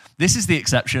with. This is the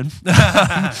exception.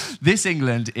 This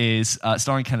England is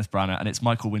starring Kenneth Branagh, and it's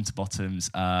Michael Winterbottom's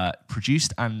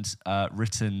produced and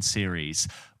written series,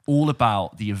 all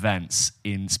about the events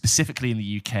specifically in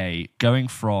the UK, going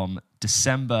from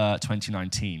December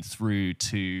 2019 through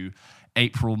to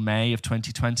April, May of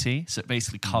 2020. So it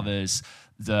basically covers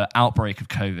the outbreak of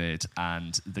COVID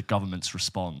and the government's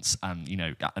response, and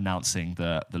announcing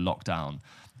the lockdown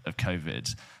of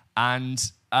COVID. And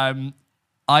I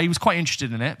was quite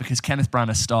interested in it because Kenneth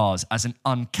Branagh stars as an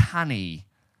uncanny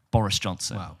Boris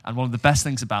Johnson. Wow. And one of the best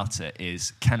things about it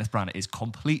is Kenneth Branagh is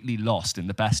completely lost in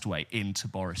the best way into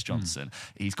Boris Johnson.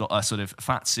 He's got a sort of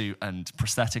fat suit and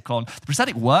prosthetic on. The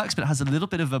prosthetic works, but it has a little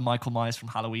bit of a Michael Myers from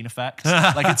Halloween effect.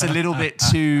 Like, it's a little bit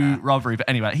too rubbery. But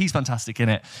anyway, he's fantastic in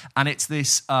it. And it's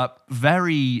this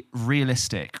very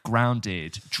realistic,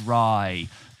 grounded, dry,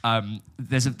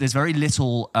 there's very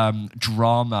little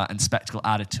drama and spectacle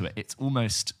added to it. It's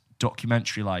almost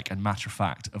documentary-like and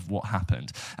matter-of-fact of what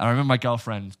happened. And I remember my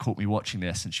girlfriend caught me watching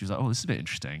this, and she was like, oh, this is a bit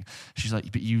interesting. She's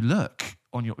like, but you look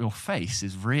on your face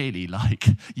is really like,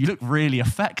 you look really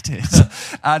affected.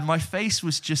 And my face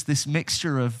was just this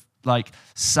mixture of like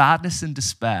sadness and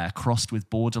despair crossed with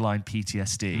borderline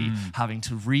PTSD, having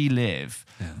to relive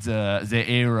the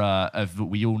era of what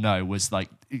we all know was like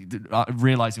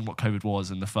realizing what COVID was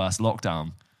in the first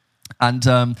lockdown. And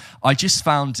I just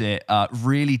found it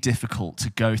really difficult to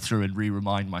go through and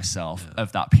remind myself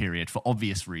of that period for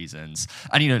obvious reasons.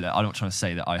 And, I'm not trying to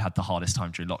say that I had the hardest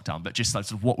time during lockdown, but just like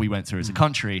sort of what we went through as a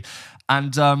country.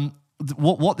 And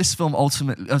what this film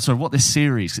what this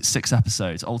series, it's 6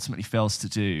 episodes, ultimately fails to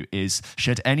do is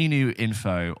shed any new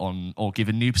info on or give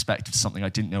a new perspective to something I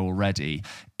didn't know already.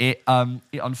 It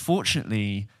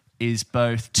unfortunately is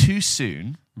both too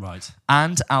soon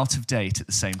and out of date at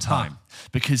the same time.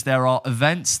 Because there are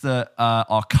events that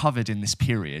are covered in this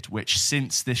period, which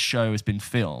since this show has been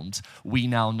filmed, we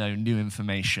now know new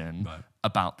information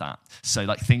about that. So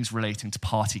like things relating to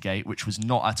Partygate, which was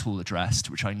not at all addressed,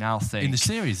 which I now think... In the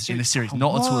series?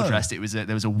 Not at all addressed. There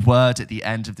was a word at the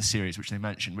end of the series which they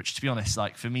mentioned, which to be honest,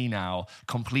 like for me now,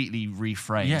 completely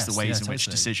reframes the ways in which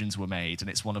decisions were made. And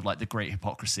it's one of like the great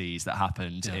hypocrisies that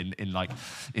happened in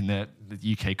the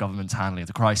UK government's handling of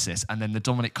the crisis. And then the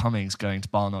Dominic Cummings going to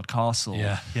Barnard Castle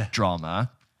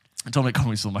drama. Dominic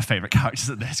Cummings is one of my favourite characters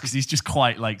at this because he's just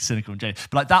quite like cynical and jaded.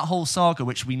 But like that whole saga,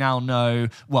 which we now know,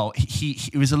 well,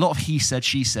 it was a lot of he said,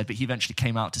 she said, but he eventually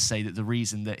came out to say that the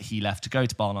reason that he left to go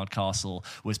to Barnard Castle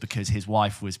was because his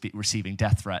wife was receiving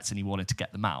death threats and he wanted to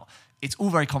get them out. It's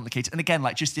all very complicated. And again,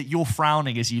 like just you're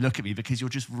frowning as you look at me because you're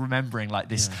just remembering like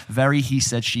this very he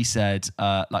said, she said,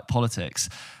 like politics.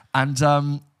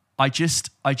 And I just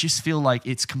feel like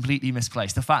it's completely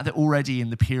misplaced. The fact that already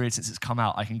in the period since it's come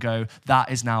out, I can go,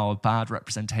 that is now a bad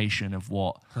representation of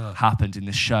what happened in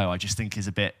this show, I just think is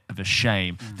a bit of a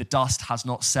shame. The dust has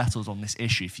not settled on this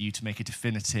issue for you to make a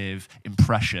definitive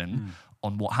impression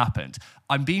on what happened.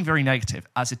 I'm being very negative.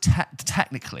 As a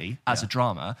technically, as a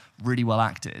drama, really well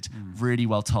acted, really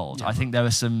well told. I think there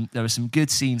were some good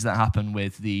scenes that happened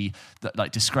with the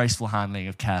like disgraceful handling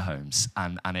of care homes,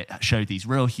 and it showed these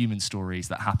real human stories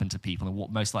that happened to people and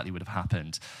what most likely would have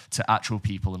happened to actual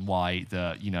people, and why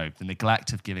the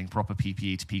neglect of giving proper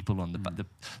PPE to people on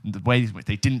the way in which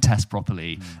they didn't test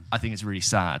properly. I think is really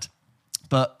sad.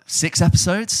 But 6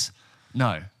 episodes,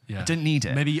 no. Yeah. I didn't need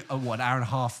it. Maybe an hour and a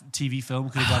half TV film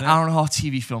could have done it. Hour and a half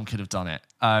TV film could have done it.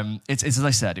 It's as I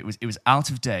said, it was out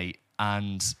of date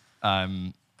and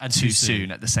too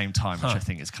soon at the same time, which I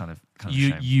think is kind of a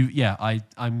shame.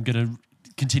 I'm gonna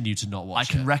continue to not watch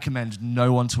it. I can recommend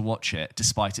no one to watch it,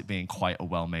 despite it being quite a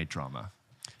well-made drama.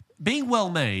 Being well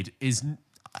made is.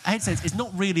 I hate to say it's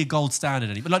not really a gold standard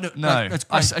anymore.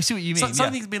 I see what you mean.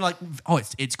 Something's been like,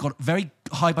 it's got very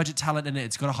high budget talent in it.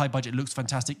 It's got a high budget. It looks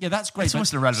fantastic. Yeah, that's great. It's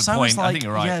almost an irrelevant point. I think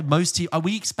you're right. Yeah, most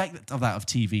we expect that of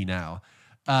TV now.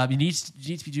 You need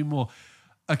to be doing more.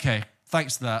 Okay,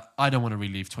 thanks for that. I don't want to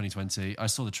relive 2020. I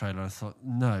saw the trailer and I thought,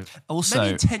 no. Also,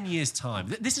 maybe in 10 years'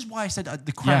 time. This is why I said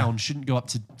The Crown shouldn't go up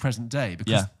to present day,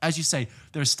 because, as you say,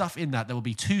 there is stuff in that will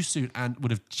be too soon and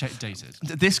would have dated.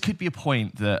 This could be a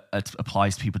point that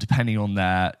applies to people depending on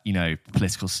their,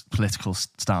 political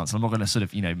stance. I'm not going to sort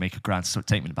of, make a grand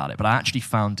statement about it, but I actually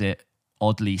found it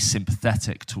oddly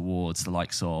sympathetic towards the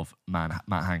likes of Matt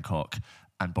Hancock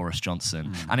and Boris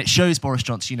Johnson. And it shows Boris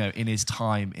Johnson, in his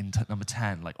time in number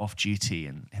 10, like off duty,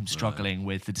 and him struggling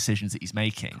with the decisions that he's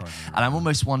making. And I'm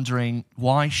almost wondering,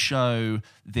 why show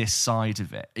this side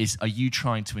of it? Are you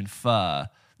trying to infer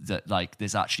that like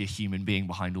there's actually a human being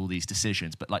behind all these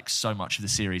decisions, but like so much of the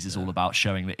series is all about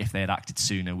showing that if they had acted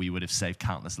sooner, we would have saved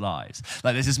countless lives.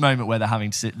 Like there's this moment where they're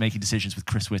making decisions with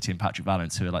Chris Whitty and Patrick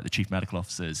Vallance, who are like the chief medical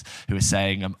officers, who are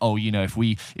saying,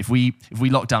 if we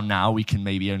lock down now, we can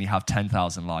maybe only have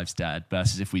 10,000 lives dead,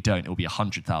 versus if we don't, it will be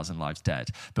 100,000 lives dead.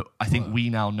 But I think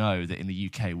we now know that in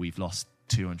the UK we've lost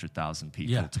 200,000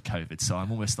 people to COVID. So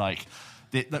I'm almost like,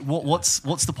 what's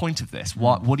the point of this?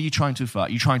 What are you trying to infer? Are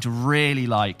you trying to really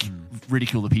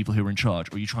ridicule the people who are in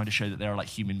charge, or are you trying to show that there are like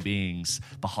human beings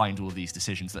behind all of these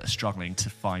decisions that are struggling to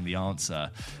find the answer?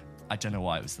 I don't know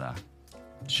why it was there.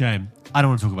 Shame. I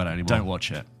don't want to talk about it anymore. Don't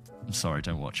watch it. I'm sorry,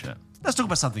 don't watch it. Let's talk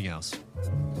about something else.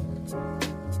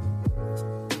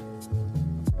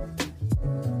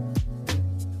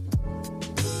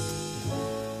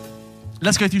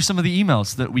 Let's go through some of the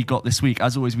emails that we got this week.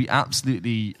 As always, we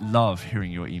absolutely love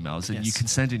hearing your emails, and you can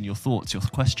send in your thoughts, your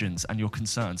questions, and your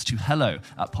concerns to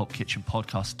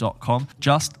hello@popkitchenpodcast.com,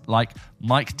 just like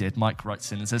Mike did. Mike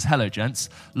writes in and says, "Hello, gents.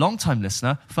 Long-time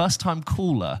listener, first-time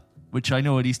caller," which I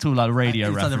know what he's talking about, a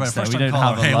radio reference there. We don't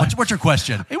have a live. What's your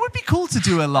question? It would be cool to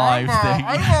do a live thing.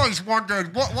 I've always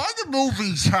wondered why the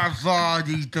movies have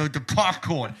the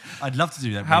popcorn. I'd love to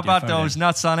do that. How about those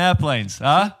nuts on airplanes?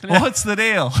 Huh? What's the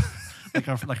deal? like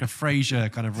a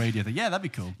Frasier kind of radio thing. Yeah, that'd be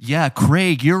cool. Yeah,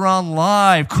 Craig, you're on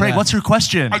live. Craig, what's your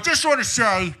question? I just want to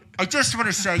say,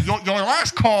 your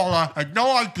last caller had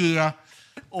no idea.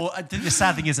 Or I think the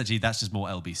sad thing is actually that's just more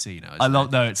LBC now.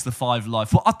 It's the 5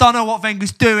 Live. Well, I don't know what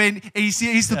Wenger's doing. He's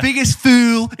the biggest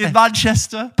fool in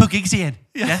Manchester. Put Giggsy in.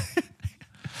 Yeah.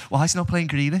 Well, he's not playing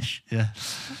Grealish. Yeah.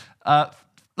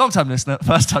 Long-time listener,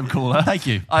 first-time caller. Thank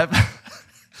you.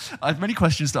 I have many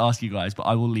questions to ask you guys, but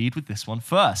I will lead with this one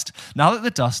first. Now that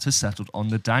the dust has settled on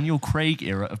the Daniel Craig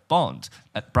era of Bond,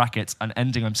 at brackets, an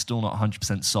ending I'm still not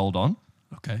 100% sold on.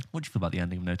 Okay. What do you feel about the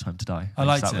ending of No Time to Die? I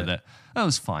liked it. With it. That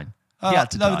was fine. He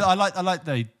had to die. I like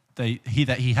he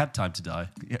had time to die.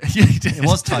 Yeah, he did. It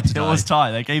was time to die. It was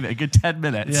time. They gave it a good 10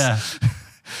 minutes. Yeah.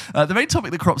 The main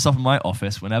topic that crops up in my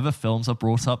office whenever films are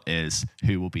brought up is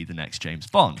who will be the next James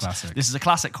Bond. Classic. This is a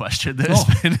classic question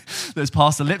that's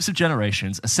passed the lips of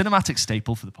generations, a cinematic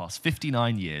staple for the past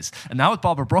 59 years. And now with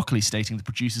Barbara Broccoli stating the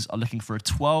producers are looking for a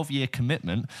 12-year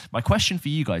commitment, my question for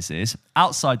you guys is,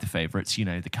 outside the favourites, the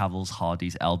Cavills,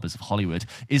 Hardys, Elbers of Hollywood,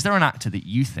 is there an actor that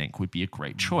you think would be a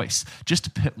great choice? Just to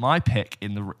put my pick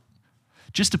in the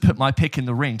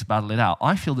ring to battle it out,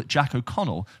 I feel that Jack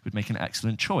O'Connell would make an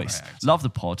excellent choice. Right. Love the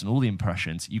pod and all the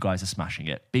impressions. You guys are smashing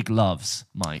it. Big loves,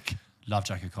 Mike. Love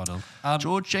Jack O'Connell.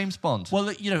 George James Bond.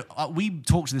 Well, we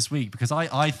talked this week because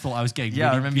I thought I was getting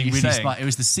I remember you saying. It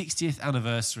was the 60th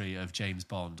anniversary of James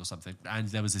Bond or something, and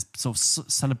there was this sort of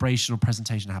celebration or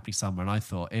presentation happening somewhere, and I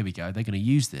thought, here we go, they're going to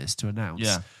use this to announce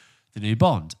the new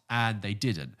Bond, and they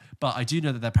didn't. But I do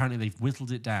know that apparently they've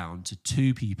whittled it down to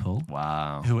 2 people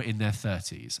Wow. who are in their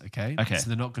 30s, okay? Okay. So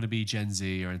they're not going to be Gen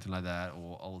Z or anything like that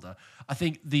or older. I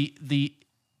think the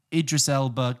Idris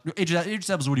Elba's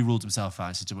already ruled himself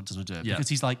out, so he doesn't do it. Yeah. Because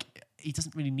he's like, he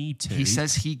doesn't really need to. He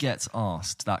says he gets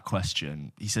asked that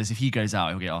question. He says if he goes out,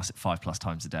 he'll get asked it 5+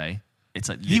 times a day. It's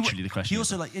like literally the question. He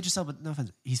also, like, Idris Elba, no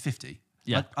offense, he's 50.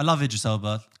 Yeah. Like, I love Idris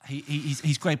Elba.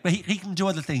 He's great, but he can do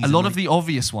other things. A lot of the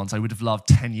obvious ones I would have loved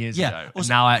 10 years Yeah. ago. Also, And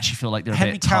now I actually feel like they're a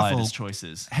Henry bit tired Cavill- as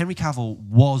choices. Henry Cavill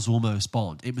was almost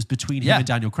Bond. It was between him Yeah. and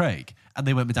Daniel Craig, and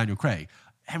they went with Daniel Craig.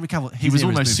 Henry Cavill, He was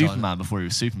almost Superman before he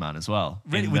was Superman as well.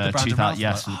 Really, In with the Brandon Routh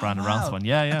Yes, one? with the Brandon Oh, Routh wow. one.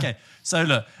 Yeah. Okay, so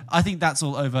look, I think that's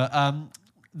all over.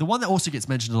 The one that also gets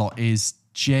mentioned a lot is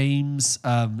James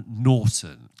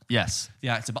Norton, Yes. the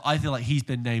actor, but I feel like he's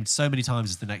been named so many times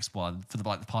as the next one for the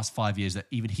past 5 years that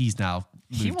even he's now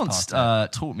moved He once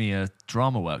past it. taught me a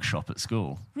drama workshop at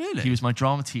school. Really? He was my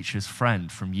drama teacher's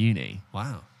friend from uni.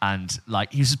 Wow. And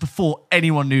like he was just before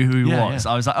anyone knew who he Yeah, was.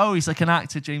 yeah. I was like, oh, he's like an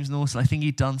actor, James Norton. I think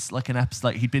he'd done like an episode,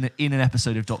 like he'd been in an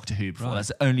episode of Doctor Who before. Right. That's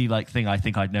the only like thing I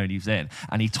think I'd known he was in.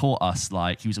 And he taught us,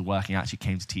 like he was a working actor, he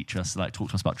came to teach us, like talk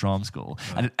to us about drama school.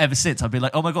 Right. And ever since I've been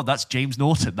like, oh my god, that's James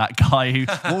Norton, that guy who.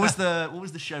 what was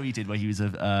the show he did where he was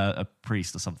a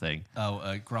priest or something?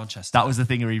 Oh, Grantchester. That was the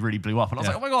thing where he really blew up. And I was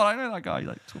Yeah. like, oh my god, I know that guy. He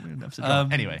like taught me an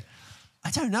episode. Anyway. I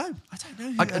don't know.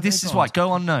 Who This is Bond. why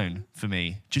go unknown for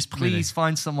me. Just please Really?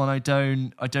 find someone I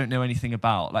don't know anything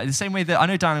about. Like the same way that I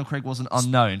know Daniel Craig wasn't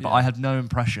unknown, but I had no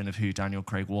impression of who Daniel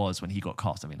Craig was when he got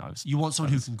cast. I mean, I was. You want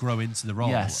someone who can grow into the role,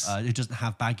 Yes. who doesn't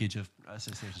have baggage of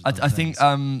associations. I think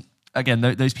again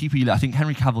those people. I think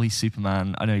Henry Cavill, he's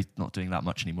Superman. I know he's not doing that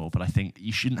much anymore, but I think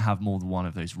you shouldn't have more than one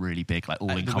of those really big, like The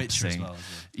Witcher as all-encompassing. well, isn't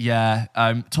Yeah,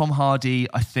 Tom Hardy.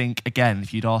 I think again,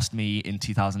 if you'd asked me in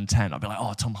 2010, I'd be like,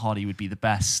 oh, Tom Hardy would be the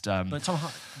best. But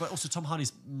also Tom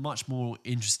Hardy's much more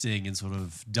interesting and sort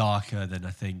of darker than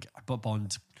I think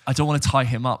Bond. I don't want to tie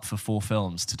him up for 4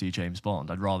 films to do James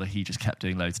Bond. I'd rather he just kept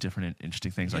doing loads of different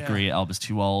interesting things. I Yeah. agree, Elba's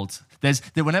too old.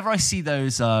 Whenever I see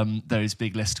those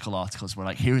big listicle articles where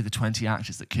like, here are the 20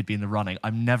 actors that could be in the running,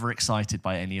 I'm never excited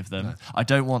by any of them. No. I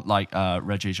don't want like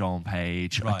Regé Jean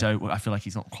Page. Right. I feel like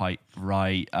he's not quite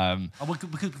right.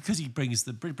 Because he brings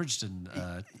the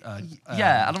Bridgerton.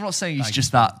 Yeah, and I'm not saying he's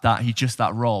baggage. just he's just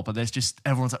that role, but there's just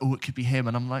everyone's like, oh, it could be him,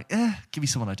 and I'm like, give me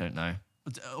someone I don't know.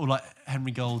 Or like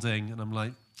Henry Golding, and I'm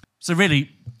like, so really,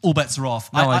 all bets are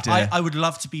off. No idea. I would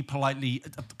love to be delightfully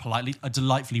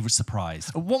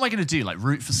surprised. What am I going to do? Like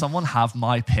root for someone, have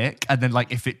my pick, and then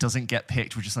like if it doesn't get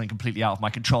picked, which is something completely out of my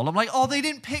control, I'm like, oh, they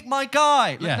didn't pick my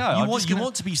guy. Like, no, you I'm want just gonna-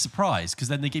 want to be surprised because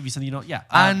then they give you something you're not. Yeah,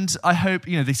 And I hope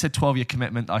they said 12-year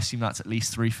commitment. I assume that's at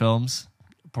least 3 films.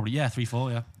 probably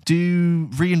 3-4. Yeah, Do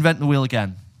reinvent the wheel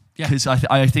again. Yeah. Because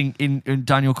I think in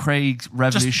Daniel Craig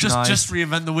revolutionized. just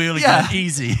reinvent the wheel again.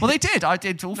 Easy. Well, they did. I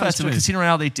did. All fair it's to true. Casino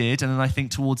Royale, they did, and then I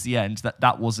think towards the end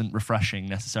that wasn't refreshing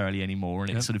necessarily anymore,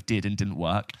 and it sort of did and didn't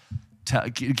work.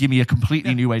 Give me a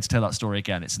completely new way to tell that story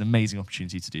again. It's an amazing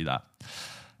opportunity to do that.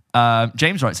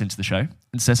 James writes into the show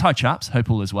and says, hi chaps, hope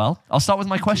all is well. I'll start with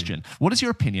my question. What is your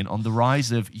opinion on the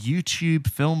rise of YouTube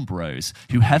film bros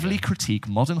who heavily critique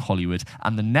modern Hollywood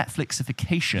and the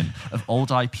Netflixification of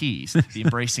old IPs, the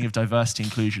embracing of diversity,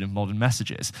 inclusion, and modern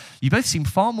messages? You both seem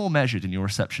far more measured in your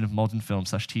reception of modern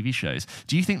film/TV shows.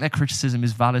 Do you think their criticism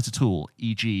is valid at all,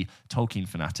 e.g. Tolkien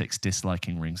fanatics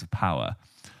disliking Rings of Power?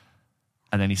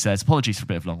 And then he says, apologies for a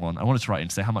bit of a long one. I wanted to write in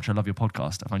to say how much I love your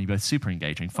podcast. I find you both super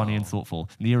engaging, funny and thoughtful.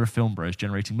 In the era of film bros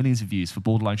generating millions of views for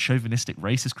borderline chauvinistic,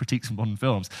 racist critiques of modern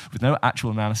films with no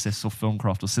actual analysis or film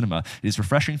craft or cinema, it is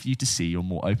refreshing for you to see your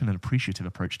more open and appreciative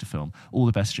approach to film. All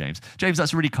the best, James. James,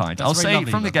 that's really kind. That's I'll very say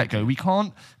lovely, from the but thank get-go, you. we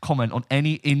can't comment on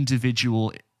any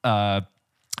individual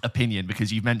opinion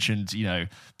because you've mentioned,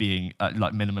 being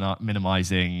like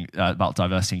minimizing about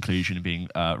diversity, inclusion, and being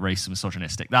racist and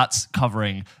misogynistic. That's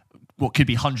covering what could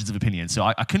be hundreds of opinions. So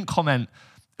I couldn't comment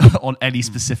on any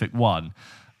specific one.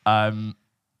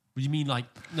 You mean like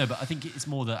no? But I think it's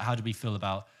more that how do we feel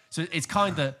about? So it's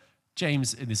kind that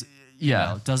James in this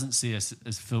email doesn't see us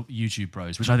as YouTube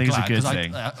bros, which I I'm think is a glad, good 'cause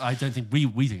thing. I don't think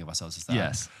we think of ourselves as that.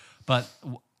 Yes. But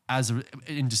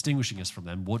in distinguishing us from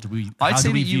them, what do we? I'd how say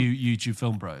do we that you- view YouTube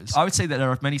film bros? I would say that there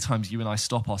are many times you and I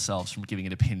stop ourselves from giving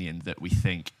an opinion that we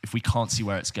think if we can't see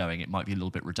where it's going, it might be a little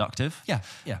bit reductive. Yeah.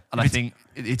 And I think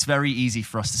it's very easy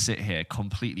for us to sit here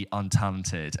completely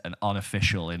untalented and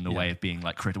unofficial in the way of being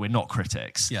like We're not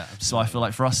critics. Yeah, So I feel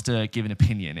like for us to give an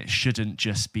opinion, it shouldn't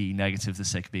just be negative for the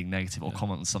sake of being negative or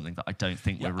comment on something that I don't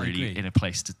think Yeah, we're I really agree. in a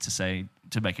place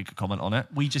to make a good comment on it.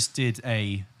 we just did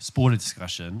a spoiler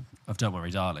discussion of Don't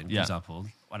Worry Darling, for Yeah. example,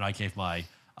 when I gave my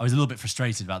I was a little bit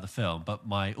frustrated about the film, but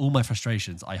all my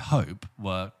frustrations, I hope,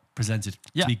 were presented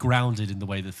to be grounded in the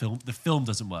way the film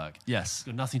doesn't work. Yes. It's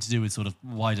got nothing to do with sort of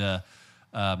wider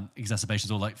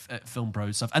exacerbations or like film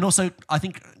bro stuff. And also, I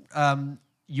think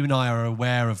you and I are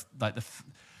aware of like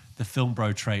the film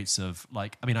bro traits of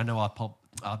like, I mean, I know our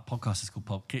podcast is called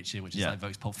Pulp Kitchen, which is like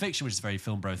Vogue's Pulp Fiction, which is a very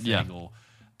film bro thing,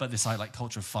 but this like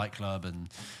culture of Fight Club and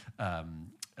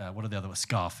what are the other ones?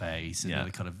 Scarface and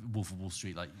the kind of Wolf of Wall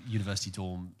Street, like university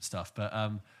dorm stuff. But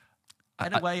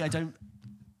in a way, I don't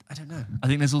know. I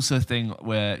think there's also a thing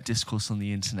where discourse on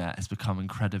the internet has become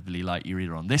incredibly like you're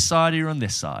either on this side or you're on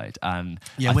this side, and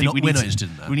I think we're not interested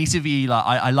in that. We need to be like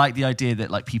I like the idea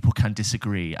that like people can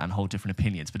disagree and hold different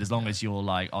opinions, but as long as you're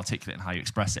like articulate in how you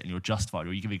express it and you're justified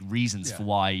or you're giving reasons for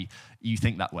why you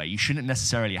think that way, you shouldn't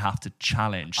necessarily have to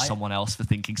challenge someone else for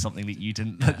thinking something that you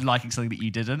didn't, liking something that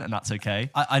you didn't, and that's okay.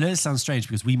 I know this sounds strange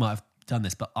because we might have done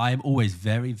this, but I am always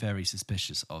very, very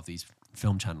suspicious of these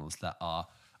film channels that are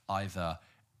either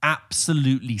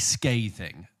absolutely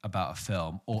scathing about a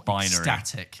film or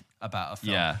ecstatic about a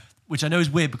film. Yeah. Which I know is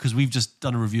weird because we've just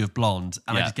done a review of Blonde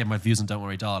and I just gave my views on Don't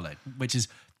Worry Darling, which is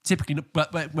typically,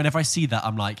 but whenever I see that,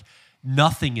 I'm like,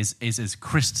 nothing is as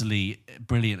crystally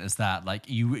brilliant as that. Like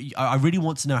I really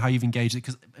want to know how you've engaged it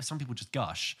because some people just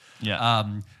gush. Yeah.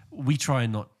 We try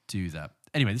and not do that.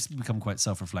 Anyway, this has become quite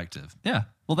self-reflective. Yeah.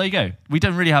 Well, there you go. We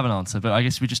don't really have an answer, but I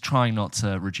guess we're just trying not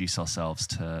to reduce ourselves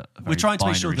to a very We're trying to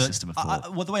make sure binary that system of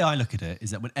thought. well, the way I look at it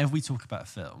is that whenever we talk about a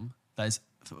film, that is,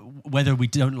 whether we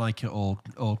don't like it or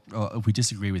if we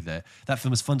disagree with it, that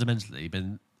film has fundamentally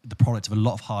been the product of a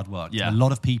lot of hard work, a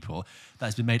lot of people that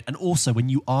has been made. And also, when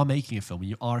you are making a film, when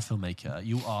you are a filmmaker,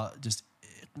 you are just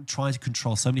trying to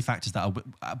control so many factors that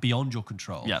are beyond your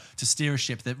control to steer a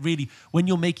ship that really, when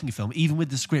you're making a film, even with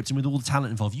the script and with all the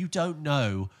talent involved, you don't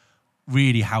know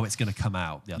really how it's going to come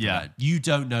out the other end. You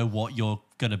don't know what you're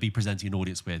going to be presenting an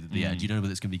audience with at the end. You don't know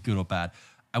whether it's going to be good or bad.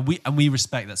 And we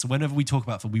respect that. So whenever we talk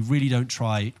about film, we really don't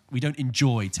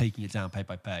enjoy taking it down peg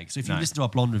by peg. So if you listen to our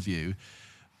Blonde review,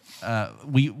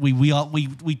 we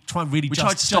try and really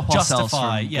try to stop ourselves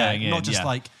justify, from going in, not just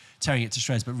like tearing it to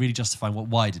shreds, but really justifying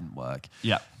why it didn't work.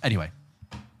 Yeah. Anyway.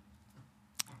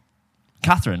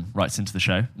 Catherine writes into the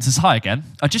show and says, "Hi again.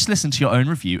 I just listened to your own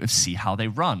review of See How They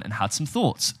Run and had some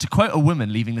thoughts. To quote a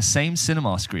woman leaving the same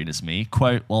cinema screen as me,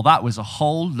 quote, well, that was a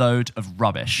whole load of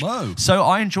rubbish. Whoa. So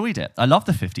I enjoyed it. I love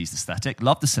the 50s aesthetic,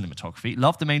 love the cinematography,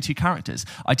 love the main two characters.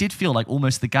 I did feel like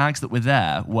almost the gags that were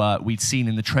there we'd seen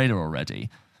in the trailer already."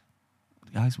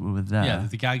 Guys were there. Yeah,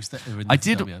 the gags that are in the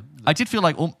film, yeah. I did feel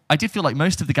like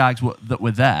most of the gags that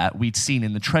were there we'd seen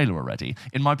in the trailer already.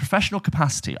 In my professional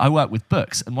capacity, I work with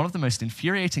books, and one of the most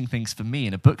infuriating things for me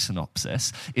in a book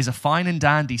synopsis is a fine and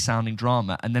dandy sounding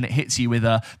drama, and then it hits you with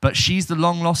but she's the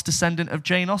long lost descendant of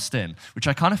Jane Austen, which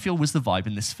I kind of feel was the vibe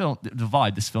in this film. The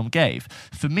vibe this film gave.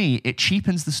 For me, it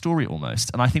cheapens the story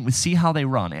almost, and I think with See How They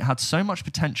Run, it had so much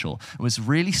potential and was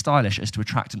really stylish as to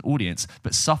attract an audience,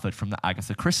 but suffered from the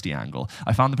Agatha Christie angle.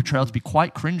 I found the portrayal to be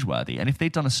quite cringeworthy, and if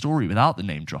they'd done a story without the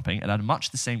name dropping and had much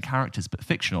the same characters but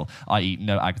fictional, i.e.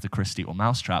 no Agatha Christie or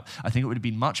Mousetrap, I think it would have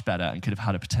been much better and could have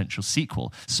had a potential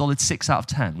sequel. Solid 6 out of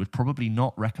 10. Would probably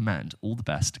not recommend. All the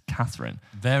best, Catherine.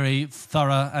 Very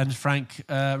thorough and frank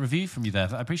review from you there.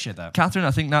 I appreciate that. Catherine,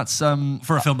 I think that's...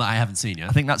 for a film that I haven't seen yet.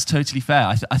 I think that's totally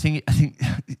fair. I think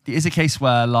it is a case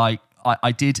where, like,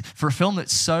 I did, for a film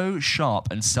that's so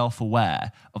sharp and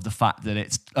self-aware of the fact that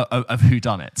it's of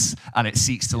whodunits, and it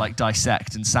seeks to like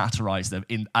dissect and satirize them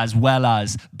in as well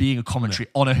as being a commentary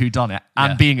on a whodunit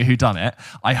and being a whodunit.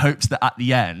 I hoped that at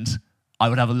the end I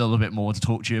would have a little bit more to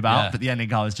talk to you about, but the ending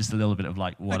was just a little bit of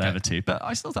like whatever too. But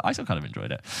I still kind of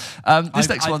enjoyed it.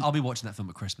 I'll be watching that film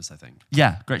at Christmas, I think.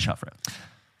 Yeah, great shout for it.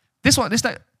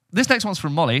 This next one's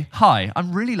from Molly. Hi,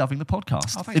 I'm really loving the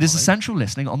podcast. Oh, it is Molly. essential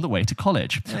listening on the way to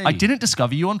college. Hey. I didn't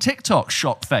discover you on TikTok,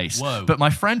 shock face. Whoa. But my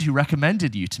friend who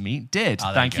recommended you to me did.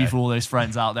 Oh, Thank you for all those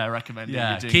friends out there recommending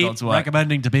you doing keep God's work.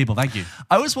 recommending to people. Thank you.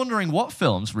 I was wondering what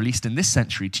films released in this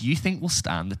century do you think will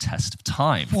stand the test of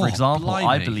time? For Whoa, example, I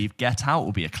blimey. believe Get Out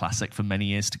will be a classic for many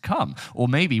years to come. Or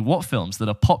maybe what films that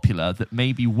are popular that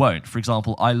maybe won't? For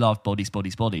example, I love Bodies,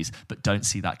 Bodies, Bodies, but don't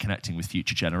see that connecting with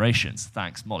future generations.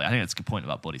 Thanks, Molly. I think that's a good point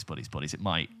about Bodies, Bodies, Bodies. It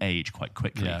might age quite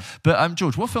quickly. Yeah. But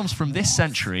George, what films from this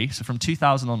century, so from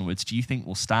 2000 onwards, do you think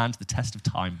will stand the test of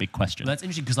time? Big question. Well, that's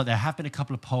interesting because there have been a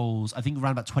couple of polls. I think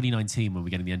around about 2019, when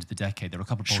we're getting the end of the decade, there were a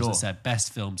couple of polls that said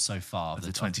best films so far of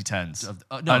the 2010s. Of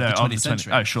the 20th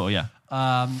century. Oh, sure, yeah.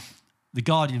 The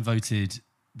Guardian voted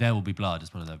There Will Be Blood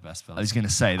is one of their best films. I was going to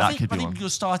say that could be I one. think you're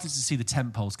starting to see the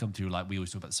tent poles come through. Like we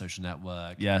always talk about The Social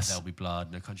Network. Yes. There Will Be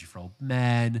Blood. No Country for Old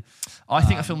Men. I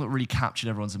think a film that really captured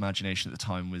everyone's imagination at the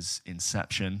time was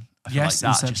Inception. I feel Yes, like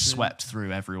that Inception. just swept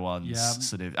through everyone's Yeah.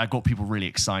 sort of. I got people really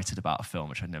excited about a film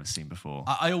which I'd never seen before.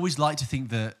 I always like to think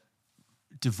that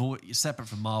separate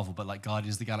from Marvel, but like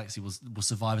Guardians of the Galaxy will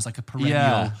survive as like a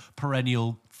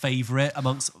perennial favorite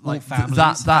amongst like families.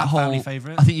 That whole family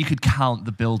favorite. I think you could count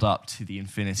the build up to the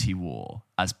Infinity War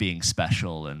as being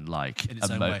special and like in its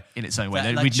own way. In its own way.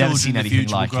 That, like, We'd never children seen in the anything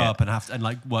future will like grow it. up and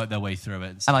like work their way through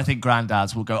it. And I think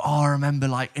granddads will go, oh, I remember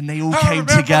like, and they all came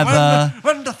together.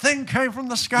 When the thing came from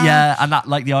the sky. Yeah, and that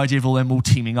like the idea of all them all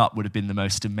teaming up would have been the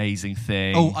most amazing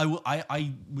thing. Oh,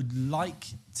 I would like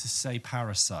to say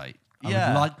Parasite. I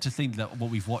Yeah. would like to think that what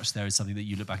we've watched there is something that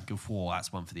you look back and go, "Whoa,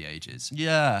 that's one for the ages."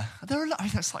 Yeah, there are. I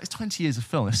think that's like 20 years of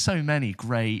film. There's so many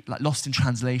great. Like Lost in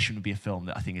Translation would be a film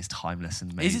that I think is timeless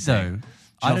and amazing. Is it though? Do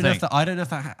I you don't not know if think? that. I don't know if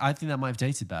that. I think that might have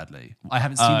dated badly. I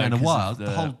haven't seen that in a 'cause while. of The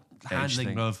the whole age handling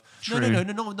thing. of True. no.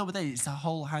 But it's a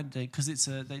whole handling because it's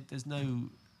a. There's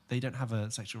no. They don't have a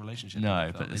sexual relationship. No,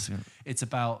 in the film. but it's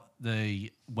about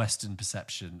the Western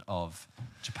perception of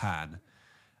Japan.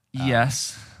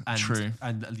 Yes, And, true.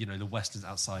 and you know the Western's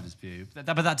outsider's view. But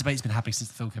that debate's been happening since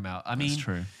the film came out. I mean, That's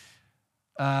true.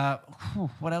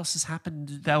 What else has happened?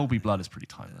 There Will Be Blood is pretty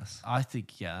timeless. I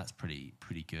think that's pretty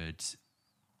good.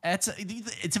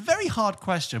 It's a very hard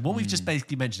question. What we've just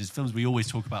basically mentioned is films we always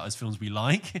talk about as films we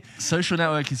like. Social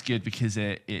Network is good because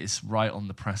it is right on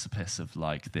the precipice of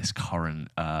like this current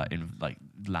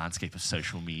landscape of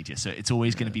social media. So it's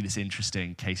always going to be this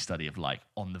interesting case study of like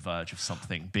on the verge of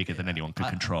something bigger than anyone could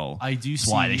control. I do That's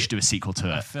see why they should do a sequel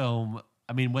to a it. film.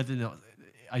 I mean, whether or not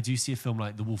I do see a film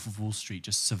like The Wolf of Wall Street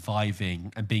just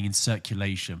surviving and being in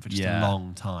circulation for just a Yeah.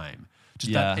 long time.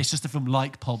 Yeah. It's just a film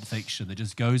like Pulp Fiction that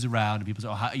just goes around and people say,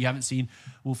 "Oh, you haven't seen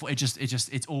Wolf."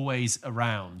 It's always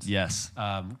around. Yes,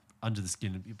 Under the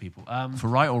skin of people. for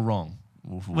right or wrong.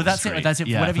 Wolf of Well, Wall that's Street. it. That's it.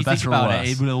 Yeah, Whatever for you think better or about worse.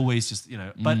 it will always just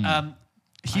But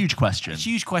Huge question. a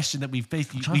huge question that we've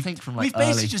basically trying to think from, like, we've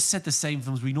basically early- just said the same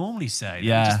films we normally say.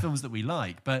 Yeah. Just films that we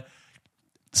like. But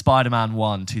Spider-Man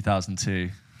 1,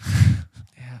 2002.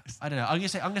 yeah, I don't know. I'm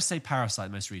gonna say Parasite,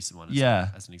 the most recent one.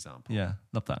 As an example. Yeah,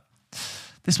 love that.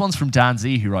 This one's from Dan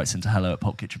Z, who writes into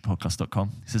hello@popkitchenpodcast.com.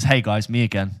 He says, hey guys, me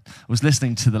again. I was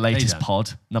listening to the latest Dan.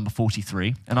 pod, number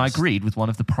 43, and I agreed with one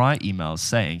of the prior emails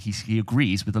saying he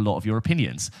agrees with a lot of your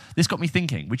opinions. This got me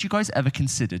thinking, would you guys ever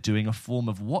consider doing a form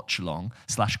of watch-along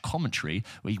 / commentary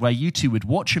where you two would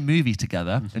watch a movie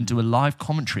together and do a live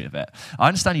commentary of it? I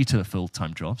understand you two are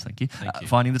full-time jobs, thank you. you.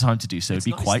 Finding the time to do so would be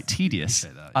nice quite that you tedious.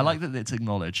 appreciate that, I yeah. like that it's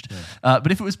acknowledged.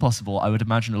 But if it was possible, I would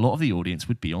imagine a lot of the audience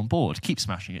would be on board. Keep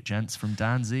smashing it, gents, from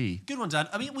Dan Z. Good one, Dan.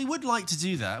 I mean, we would like to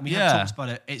do that, and we Yeah. have talked about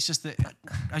it. It's just that,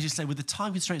 as you say, with the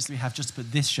time constraints that we have just to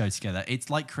put this show together, it's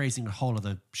like creating a whole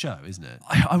other show, isn't it?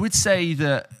 I would say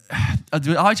that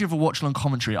the idea of a watch-along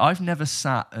commentary, I've never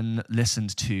sat and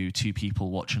listened to two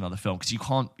people watch another film because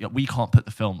we can't put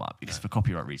the film up because for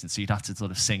copyright reasons. So you'd have to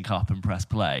sort of sync up and press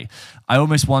play. I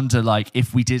almost wonder, like,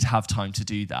 if we did have time to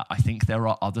do that, I think there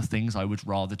are other things I would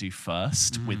rather do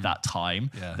first with that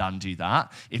time than do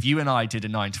that. If you and I did a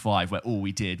 9 to 5 where all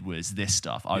we did was this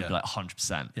stuff, I would be like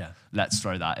 100%. Yeah. Let's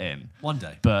throw that in. One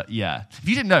day. But yeah, if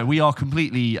you didn't know, we are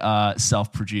completely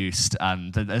self-produced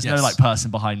and there's no Yes. like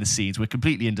person behind the scenes. We're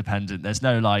completely independent. There's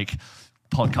no like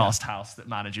podcast house that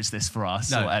manages this for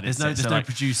us or edits there's it. So, no like,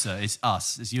 producer. It's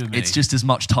us. It's you and me. it's just as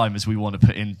much time as we want to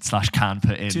put in / can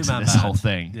put into Two-man this band. whole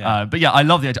thing. Yeah. But yeah, I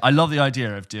love the idea. I love the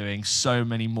idea of doing so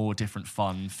many more different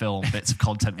fun film bits of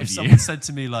content If with you. someone said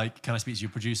to me, like, can I speak to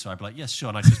your producer? I'd be like, yes, sure.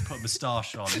 And I just put a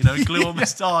moustache on, glue on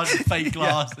moustache, fake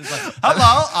glasses. Like,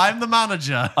 hello, I'm the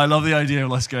manager. I love the idea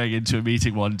of us going into a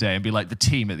meeting one day and be like, the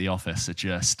team at the office are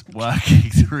just working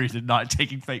through the night,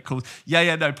 taking fake calls.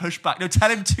 No, push back. No, tell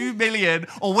him 2 million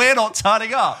or we're not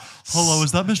turning up. Hello,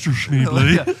 is that Mr.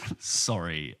 Schneebly? Yeah.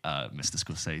 Sorry, Mr.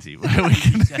 Scorsese. We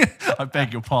can, I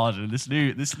beg your pardon. This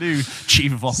new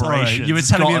chief of operations. Sorry, you were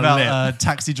telling me got a lip. about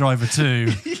Taxi Driver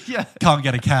 2. Yeah. Can't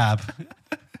get a cab.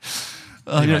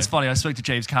 It's funny. I spoke to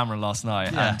James Cameron last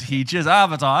night, Yeah. and he just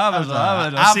Avatar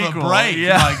Have sequel. a break.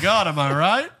 Yeah. My God, am I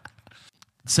right?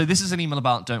 So this is an email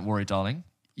about Don't Worry, Darling.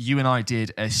 You and I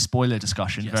did a spoiler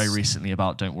discussion very recently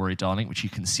about Don't Worry, Darling, which you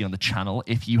can see on the channel.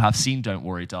 If you have seen Don't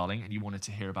Worry, Darling, and you wanted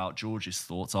to hear about George's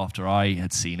thoughts after I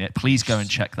had seen it, please go and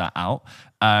check that out.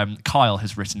 Kyle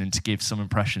has written in to give some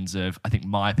impressions of, I think,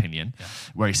 my opinion,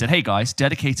 where he said, "Hey guys,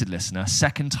 dedicated listener,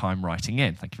 second time writing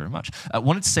in. Thank you very much.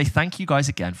 Wanted to say thank you guys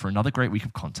again for another great week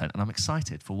of content, and I'm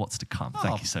excited for what's to come."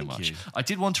 Thank you so much. I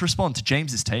did want to respond to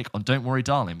James's take on Don't Worry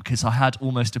Darling because I had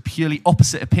almost a purely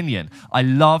opposite opinion. I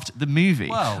loved the movie.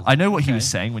 Well, I know what he was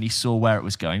saying when he saw where it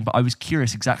was going, but I was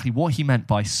curious exactly what he meant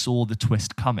by saw the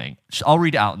twist coming. I'll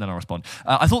read it out and then I'll respond.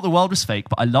 I thought the world was fake,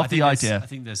 but I love the idea. I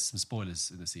think there's some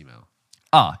spoilers in this email.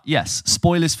 Yes.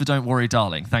 Spoilers for Don't Worry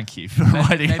Darling. Thank you for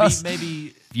reminding us.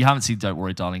 Maybe if you haven't seen Don't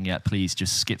Worry Darling yet, please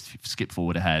just skip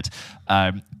forward ahead.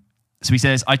 So he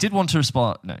says, I did want to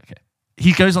respond. No, okay.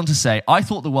 He goes on to say, I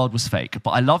thought the world was fake,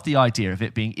 but I love the idea of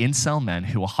it being incel men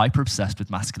who are hyper-obsessed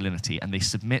with masculinity and they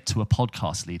submit to a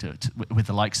podcast leader with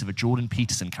the likes of a Jordan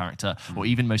Peterson character or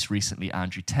even most recently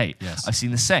Andrew Tate. Yes. I've seen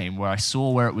the same where I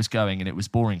saw where it was going and it was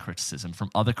boring criticism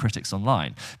from other critics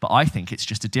online, but I think it's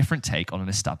just a different take on an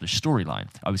established storyline.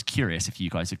 I was curious if you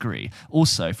guys agree.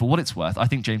 Also, for what it's worth, I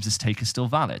think James's take is still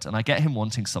valid and I get him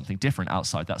wanting something different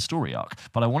outside that story arc,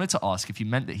 but I wanted to ask if you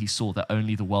meant that he saw that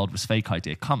only the world was fake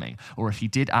idea coming, or if he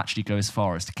did actually go as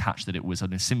far as to catch that it was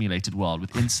in a simulated world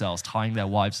with incels tying their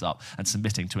wives up and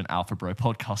submitting to an Alpha Bro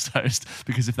podcast host.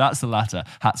 Because if that's the latter,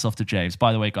 hats off to James.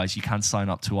 By the way, guys, you can sign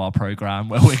up to our program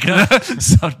where we're going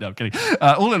to... No, I'm kidding.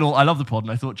 All in all, I love the pod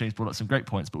and I thought James brought up some great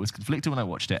points, but was conflicted when I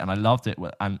watched it and I loved it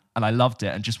and I loved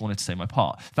it and just wanted to say my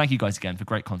part. Thank you guys again for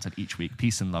great content each week.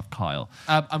 Peace and love, Kyle.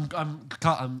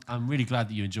 I'm really glad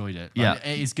that you enjoyed it. Yeah.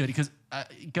 It is good because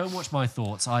go and watch my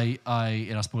thoughts. I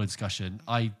in our spoiler discussion,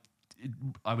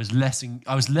 I was less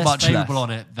favourable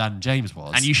on it than James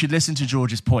was. And you should listen to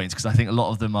George's points because I think a lot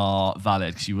of them are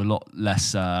valid because you were a lot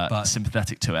less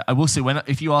sympathetic to it. I will say,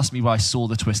 if you asked me why I saw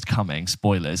the twist coming,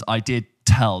 spoilers, I did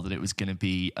tell that it was going to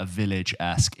be a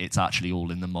village-esque, it's actually all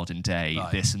in the modern day,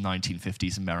 this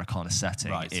 1950s Americana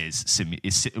setting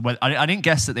well, I didn't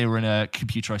guess that they were in a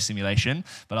computerized simulation,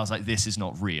 but I was like, this is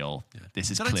not real. Yeah.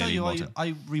 This is Did clearly I tell you modern.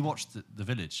 I rewatched the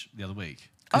Village the other week.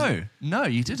 Oh, no,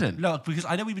 you didn't. Look, because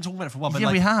I know we've been talking about it for a while, but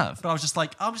we have. But I was just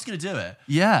like, I'm just going to do it.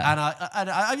 Yeah. And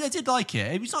I did like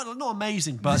it. It was not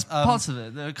amazing, but there's parts of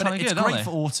it that are kind of good, it's great aren't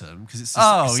for autumn because it's they?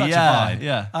 such a vibe.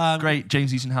 Yeah. Great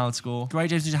James Newton Howard score. Great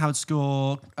James Newton Howard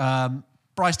score.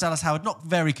 Bryce Dallas Howard, not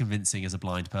very convincing as a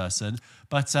blind person,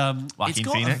 but Joaquin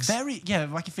Phoenix.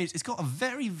 Joaquin Phoenix. It's got a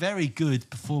very, very good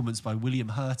performance by William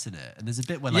Hurt in it, and there's a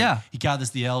bit where he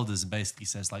gathers the elders and basically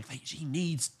says like, she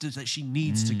needs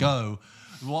to go.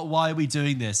 Why are we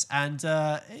doing this? And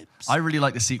I really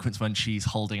like the sequence when she's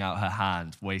holding out her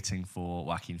hand, waiting for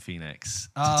Joaquin Phoenix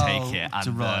to take it. And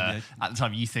to run, at the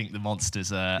time, you think the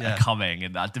monsters are coming,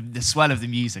 and the swell of the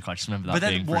music. I just remember that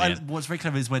being brilliant. What's very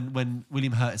clever is when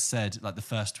William Hurt said, like the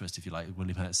first twist, if you like,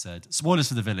 William Hurt said, spoilers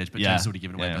for The Village, but James already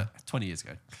given away, but 20 years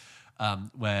ago,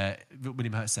 where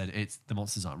William Hurt said, the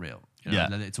monsters aren't real. You know,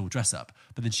 and it's all dress up.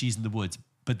 But then she's in the woods,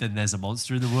 but then there's a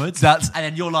monster in the woods. And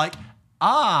then you're like,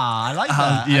 I like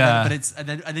that.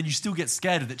 And then you still get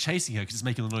scared of it chasing her because it's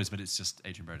making the noise, but it's just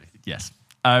Adrian Brody. Yes.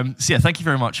 So thank you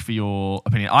very much for your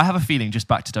opinion. I have a feeling, just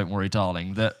back to Don't Worry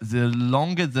Darling, that the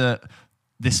longer that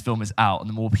this film is out and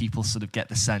the more people sort of get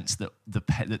the sense that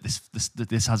that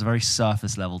this has a very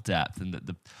surface level depth and that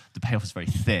the payoff is very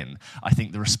thin, I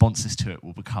think the responses to it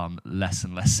will become less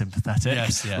and less sympathetic.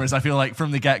 Yes, yeah. Whereas I feel like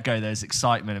from the get-go there's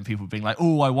excitement and people being like,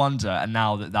 oh, I wonder, and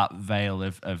now that veil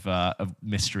of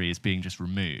mystery is being just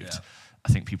removed,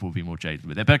 I think people will be more jaded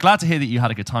with it. But glad to hear that you had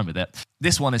a good time with it.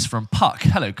 This one is from Puck.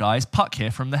 Hello, guys. Puck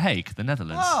here from The Hague, the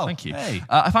Netherlands. Oh, thank you. Hey.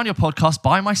 I found your podcast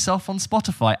by myself on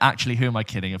Spotify. Actually, who am I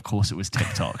kidding? Of course, it was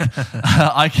TikTok.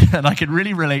 I can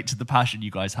really relate to the passion you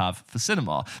guys have for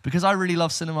cinema because I really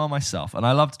love cinema myself and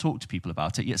I love to talk to people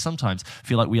about it, yet sometimes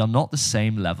feel like we are not the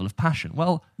same level of passion.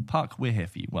 Well, Puck, we're here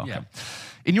for you. Welcome. Yeah.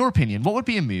 In your opinion, what would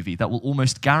be a movie that will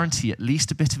almost guarantee at least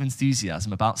a bit of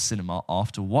enthusiasm about cinema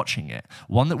after watching it?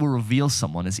 One that will reveal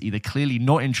someone as either clearly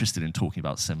not interested in talking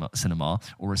about cinema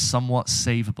or as somewhat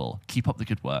savable. Keep up the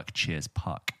good work. Cheers,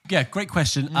 Puck. Yeah, great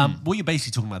question. What you're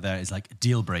basically talking about there is like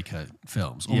deal breaker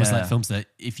films, almost like films that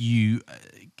if you...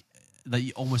 that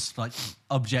you almost like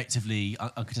objectively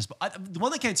uncontestable. The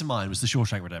one that came to mind was The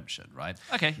Shawshank Redemption, right?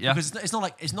 Okay, yeah. Because that's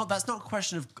not a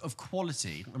question of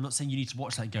quality. I'm not saying you need to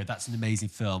watch that and go, that's an amazing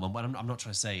film. And I'm not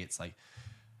trying to say it's like,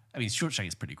 I mean, Shawshank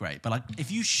is pretty great, but like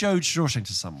if you showed Shawshank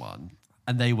to someone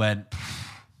and they went,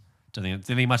 don't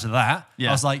think much of that. Yeah.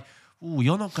 I was like, ooh,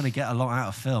 you're not going to get a lot out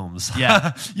of films.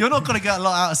 Yeah. You're not going to get a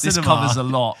lot out of cinema. This covers a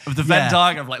lot. Of the Venn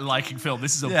diagram of like liking film,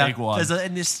 this is a big one.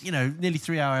 In this, nearly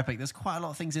 3-hour epic, there's quite a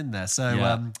lot of things in there. So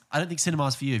I don't think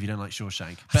cinema's for you if you don't like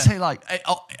Shawshank. But say like,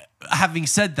 having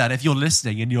said that, if you're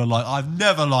listening and you're like, I've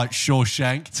never liked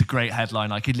Shawshank. It's a great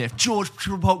headline I could lift. George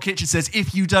from Pulp Kitchen says,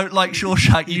 if you don't like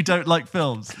Shawshank, you don't like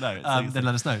films. No, Then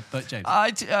let us know. But James.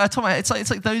 Tom, it's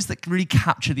like those that really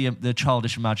capture the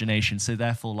childish imagination. So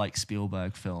therefore, like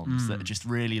Spielberg films that just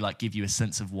really like give you a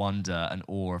sense of wonder and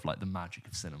awe of like the magic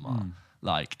of cinema.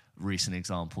 Like recent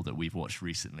example that we've watched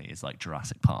recently is like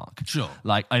Jurassic Park. Sure.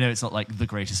 Like I know it's not like the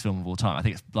greatest film of all time. I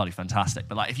think it's bloody fantastic.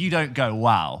 But like if you don't go,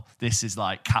 wow, this is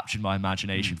like captured my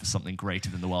imagination for something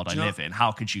greater than the world I live in,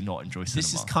 how could you not enjoy cinema?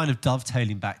 This is kind of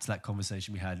dovetailing back to that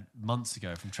conversation we had months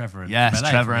ago from Trevor and Yes, from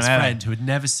LA, Trevor from his and LA. friend who had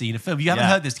never seen a film. You haven't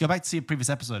heard this. Go back to see a previous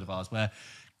episode of ours where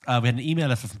we had an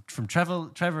emailer from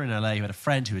Trevor in LA who had a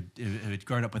friend who had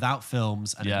grown up without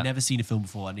films and had never seen a film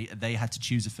before, and they had to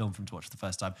choose a film for him to watch for the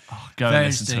first time. Go and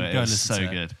listen to it. It was so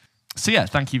good. So yeah,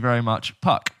 thank you very much,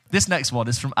 Puck. This next one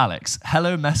is from Alex.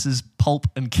 Hello, Messrs. Pulp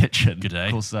and Kitchen. Good day.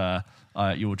 Of course,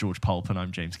 you're George Pulp and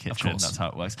I'm James Kitchen. course. That's how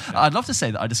it works. Yeah. I'd love to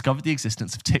say that I discovered the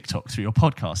existence of TikTok through your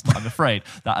podcast, but I'm afraid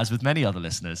that, as with many other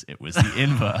listeners, it was the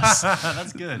inverse.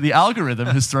 That's good. The algorithm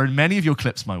has thrown many of your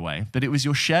clips my way, but it was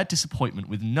your shared disappointment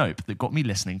with Nope that got me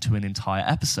listening to an entire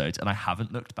episode, and I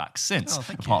haven't looked back since,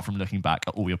 apart from looking back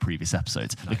at all your previous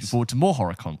episodes. Nice. Looking forward to more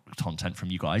horror content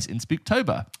from you guys in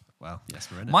Spooktober. Well, yes,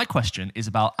 we're in it. My question is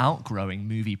about outgrowing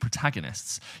movie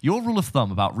protagonists. Your rule of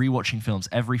thumb about rewatching films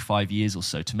every 5 years or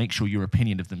so to make sure your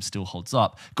opinion of them still holds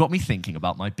up got me thinking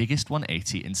about my biggest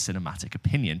 180 in cinematic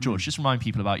opinion. George, just remind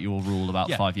people about your rule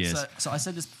about 5 years. So I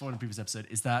said this before in a previous episode,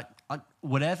 is that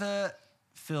whatever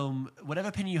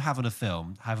opinion you have on a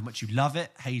film, however much you love it,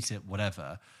 hate it,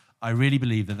 whatever, I really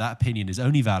believe that opinion is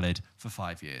only valid for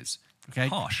 5 years. Okay?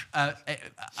 Harsh.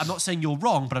 I'm not saying you're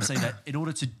wrong, but I'm saying that in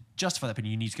order to justify that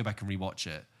opinion, you need to go back and rewatch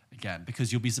it again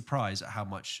because you'll be surprised at how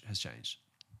much has changed.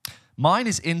 Mine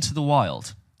is Into the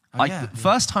Wild.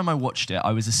 First time I watched it,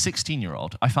 I was a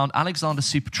 16-year-old. I found Alexander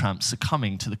Supertramp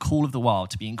succumbing to the call of the wild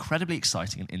to be incredibly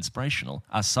exciting and inspirational.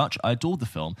 As such, I adored the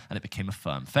film and it became a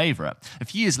firm favourite. A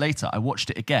few years later, I watched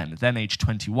it again, then aged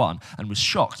 21, and was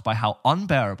shocked by how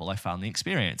unbearable I found the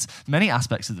experience. Many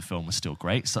aspects of the film were still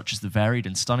great, such as the varied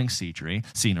and stunning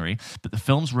scenery, but the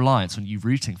film's reliance on you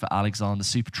rooting for Alexander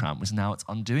Supertramp was now its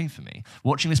undoing for me.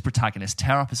 Watching this protagonist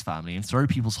tear up his family and throw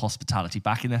people's hospitality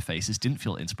back in their faces didn't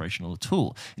feel inspirational at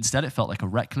all. Instead, it felt like a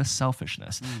reckless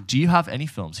selfishness. Do you have any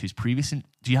films whose previous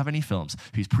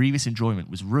enjoyment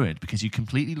was ruined because you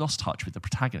completely lost touch with the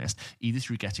protagonist, either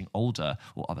through getting older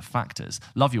or other factors?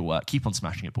 Love your work. Keep on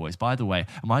smashing it, boys. By the way,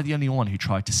 am I the only one who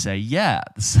tried to say yeah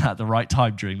at the right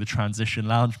time during the transition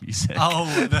lounge music? Oh,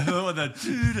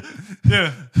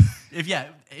 yeah.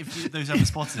 If those haven't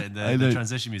spotted it in the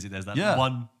transition music, there's that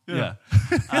one. Yeah.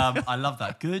 I love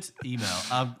that. Good email.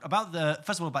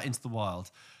 First of all, about Into the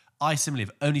Wild. I similarly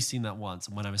have only seen that once,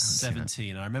 and when I was 17,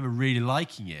 and I remember really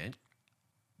liking it.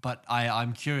 But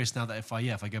I'm curious now that if I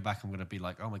go back, I'm going to be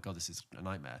like, oh my god, this is a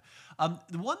nightmare.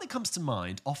 The one that comes to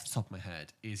mind off the top of my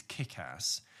head is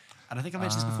Kick-Ass. And I think I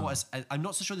mentioned this before. I'm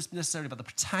not so sure this is necessarily about the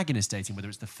protagonist dating, whether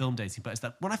it's the film dating, but it's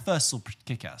that when I first saw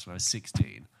Kick-Ass when I was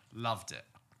 16, loved it.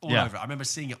 All over it. I remember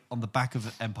seeing it on the back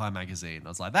of Empire magazine. I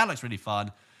was like, that looks really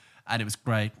fun. And it was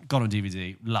great. Got on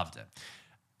DVD. Loved it.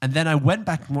 And then I went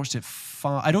back and watched it.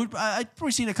 I'd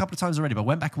probably seen it a couple of times already, but I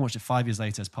went back and watched it 5 years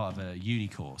later as part of a uni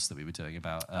course that we were doing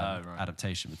about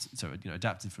adaptation. So,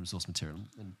 adapted from source material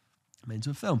and made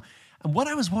into a film. And when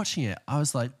I was watching it, I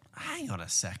was like, hang on a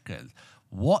second.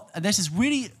 What? And there's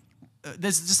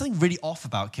just something really off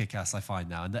about Kick-Ass I find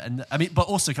now. And I mean, but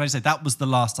also, can I say, that was the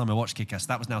last time I watched Kick-Ass.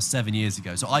 That was now 7 years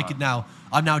ago. So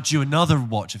I'm now due another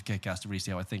watch of Kick-Ass to really see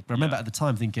how I think. But I remember at the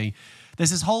time thinking, there's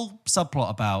this whole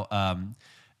subplot about...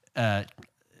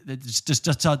 it just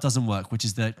doesn't work, which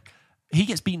is that he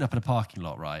gets beaten up in a parking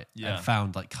lot, right? Yeah. And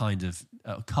found like kind of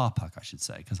car park, I should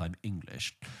say, because I'm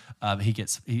English. He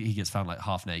gets found like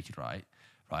half naked, right?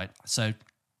 So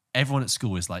everyone at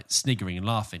school is like sniggering and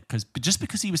laughing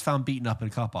because he was found beaten up in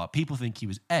a car park, people think he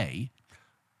was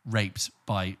raped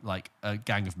by like a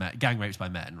gang rapes by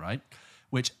men, right?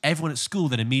 Which everyone at school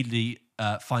then immediately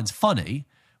finds funny.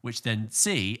 Which then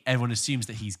C, everyone assumes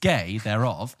that he's gay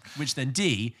thereof, which then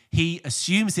D, he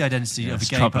assumes the identity of a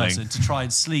gay person to try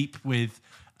and sleep with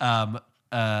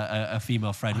a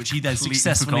female friend, which he then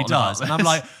successfully does. And I'm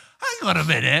like, hang on a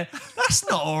minute, that's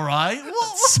not all right.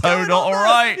 What's so not all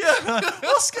right. Yeah.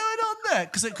 What's going on there?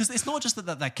 Because it's not just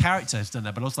that character has done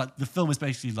that, but also like the film is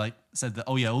basically like said that,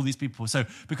 oh yeah, all these people. So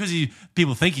because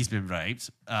people think he's been raped,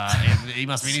 he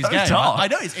must mean he's gay. Dark. I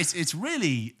know it's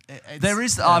really. There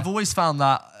is. I've always found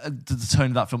that the tone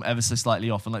of that film ever so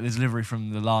slightly off, and like the delivery from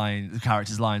the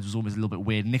character's lines was almost a little bit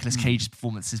weird. Nicolas Cage's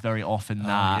performance is very off in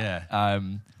that.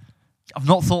 I've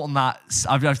not thought on that.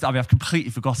 I've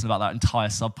completely forgotten about that entire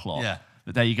subplot. Yeah.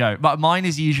 But there you go. But mine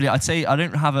is usually, I'd say I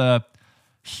don't have a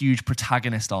huge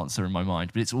protagonist answer in my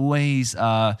mind, but it's always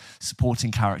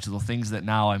supporting characters or things that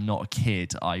now I'm not a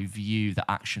kid, I view the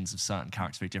actions of certain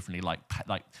characters very differently, like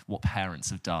what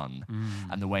parents have done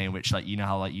and the way in which, like, you know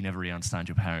how like you never really understand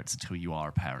your parents until you are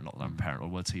a parent, not that I'm a parent,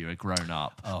 or until you're a grown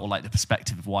up, or like the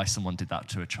perspective of why someone did that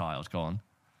to a child. Go on.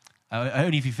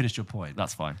 Only if you finished your point.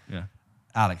 That's fine. Yeah.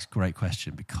 Alex, great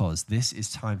question, because this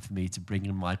is time for me to bring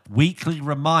in my weekly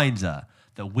reminder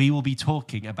that we will be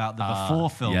talking about the before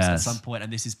films at some point,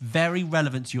 and this is very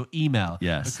relevant to your email.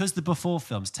 Yes. Because the before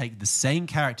films take the same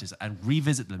characters and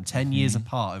revisit them 10 years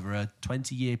apart over a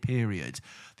 20-year period.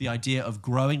 The idea of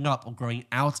growing up or growing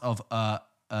out of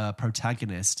a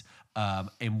protagonist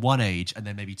in one age and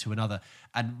then maybe to another,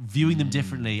 and viewing them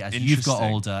differently as you've got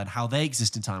older, and how they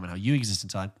exist in time and how you exist in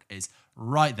time is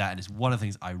right there, and it's one of the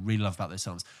things I really love about those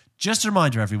films. Just a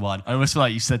reminder, everyone. I almost feel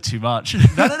like you said too much.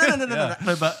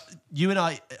 No, but you and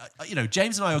I,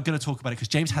 James and I are going to talk about it because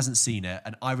James hasn't seen it,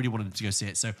 and I really wanted him to go see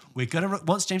it. So we're going to,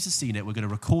 once James has seen it, we're going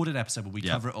to record an episode where we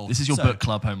cover it all. This is your book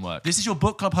club homework. This is your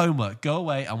book club homework. Go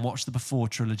away and watch the Before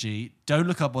trilogy. Don't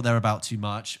look up what they're about too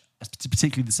much,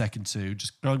 particularly the second two.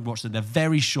 Just go and watch them. They're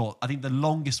very short. I think the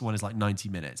longest one is like 90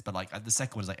 minutes, but like the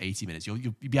second one is like 80 minutes.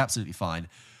 You'll be absolutely fine.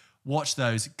 Watch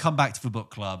those. Come back to the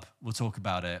book club. We'll talk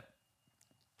about it.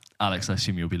 Alex, I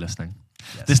assume you'll be listening.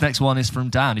 Yes. This next one is from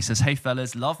Dan. He says, "Hey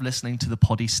fellas, love listening to the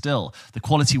poddy still. The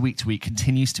quality week to week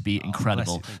continues to be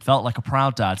incredible. Felt like a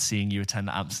proud dad seeing you attend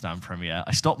the Amsterdam premiere.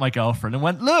 I stopped my girlfriend and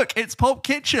went, look, it's Pulp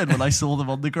Kitchen when I saw them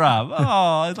on the gram.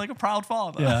 Oh, it's like a proud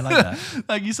father." Yeah, I like that.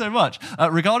 Thank you so much.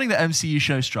 Regarding the MCU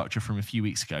show structure from a few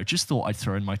weeks ago, just thought I'd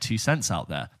throw in my 2 cents out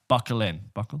there. Buckle in.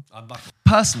 Buckle? I'm buckled.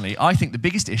 Personally, I think the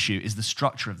biggest issue is the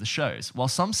structure of the shows. While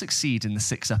some succeed in the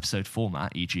 6-episode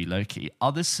format, e.g. Loki,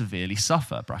 others severely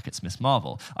suffer, brackets Miss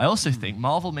Marvel. I also think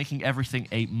Marvel making everything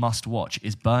a must-watch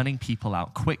is burning people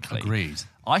out quickly. Agreed.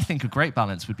 I think a great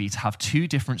balance would be to have 2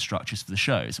 different structures for the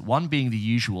shows. One being the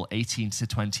usual 18 to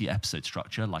 20 episode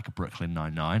structure, like a Brooklyn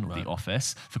Nine-Nine or The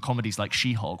Office, for comedies like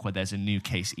She-Hulk, where there's a new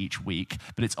case each week,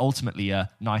 but it's ultimately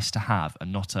a nice to have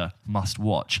and not a must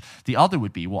watch. The other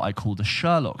would be what I call the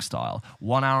Sherlock style,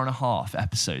 1 hour and a half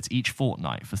episodes each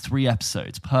fortnight for 3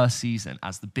 episodes per season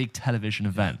as the big television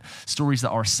event. Stories that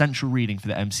are essential reading for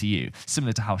the MCU,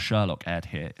 similar to how Sherlock aired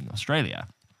here in Australia.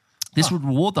 This would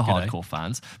reward the hardcore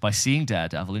fans by seeing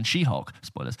Daredevil and She-Hulk,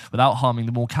 spoilers, without harming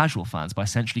the more casual fans by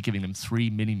essentially giving them 3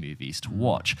 mini-movies to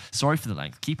watch. Sorry for the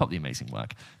length. Keep up the amazing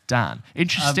work. Dan,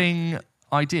 interesting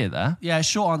idea there. Yeah,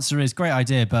 short answer is great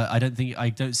idea, but I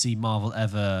don't see Marvel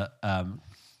ever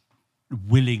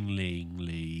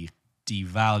willingly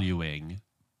devaluing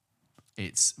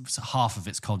its half of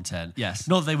its content. Yes.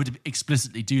 Not that they would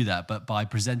explicitly do that, but by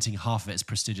presenting half of it as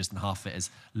prestigious and half of it as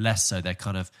less so, they're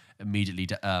kind of immediately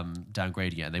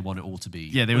downgrading it, and they want it all to be...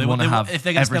 Yeah, they would want to have if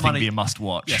they're gonna spend everything money, be a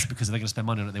must-watch. Yes, because if they're going to spend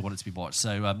money on it, they want it to be watched.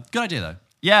 So, good idea, though.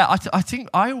 Yeah, I think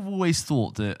I've always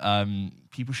thought that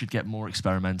people should get more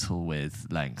experimental with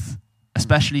length,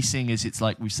 especially seeing as it's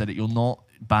like we've said it, you're not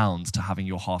bound to having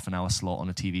your half an hour slot on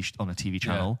a TV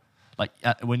channel. Yeah. Like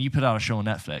when you put out a show on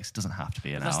Netflix, it doesn't have to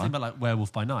be an That's the hour. thing about like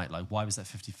Werewolf by Night. Like, why was that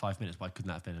 55 minutes? Why couldn't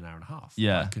that have been an hour and a half?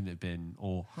 Yeah. Why couldn't it have been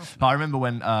or half an But hour? I remember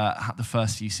when the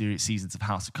first few seasons of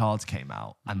House of Cards came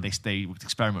out, and they would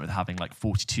experiment with having like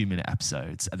 42-minute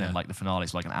episodes, and then like the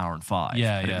finales were like an hour and 5.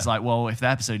 Yeah, and yeah. It's like, well, if the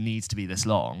episode needs to be this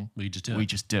long, We just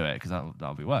do it. because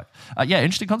that'll be work. Yeah,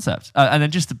 interesting concept. And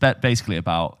then just a bit basically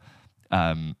about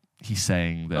he's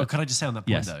saying that. Oh, can I just say on that point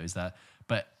Yes. though, is that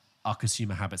but our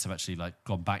consumer habits have actually like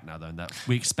gone back now though, and that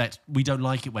we don't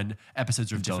like it when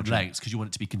episodes are of different Indulgent. lengths because you want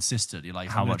it to be consistent. You're like,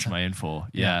 How much am I in for?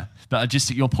 Yeah. But just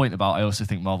your point about, I also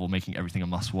think Marvel making everything a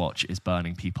must-watch is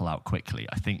burning people out quickly.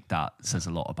 I think that says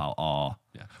a lot about our...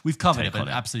 Yeah, we've covered Take it, but on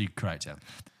it. absolutely correct. Yeah.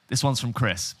 This one's from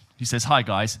Chris. He says, "Hi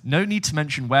guys, no need to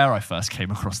mention where I first came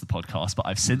across the podcast, but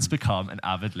I've since become an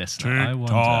avid listener. I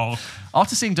wonder.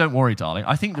 After seeing Don't Worry, Darling,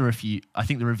 I think the review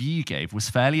you gave was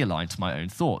fairly aligned to my own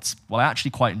thoughts. While I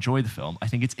actually quite enjoy the film, I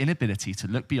think its inability to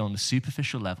look beyond the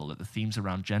superficial level at the themes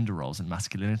around gender roles and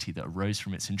masculinity that arose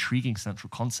from its intriguing central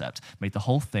concept made the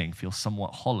whole thing feel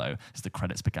somewhat hollow as the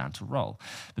credits began to roll.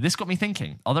 But this got me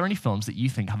thinking, are there any films that you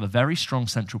think have a very strong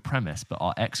central premise but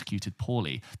are executed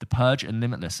poorly? The Purge and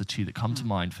Limitless are 2 that come to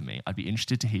mind for me. I'd be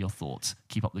interested to hear your thoughts.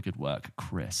 Keep up the good work,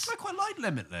 Chris." I quite like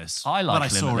Limitless. I like when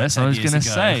saw it Limitless. 10 I was years going to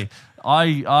ago.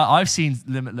 say, I've seen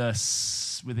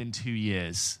Limitless within 2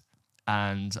 years,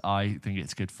 and I think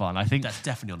it's good fun. I think That's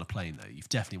definitely on a plane though. You've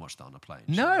definitely watched that on a plane.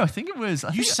 no, I think it was.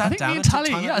 I think sat me down and and took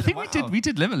Tally. time Yeah, out I with think it. Wow. we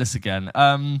did Limitless again.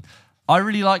 I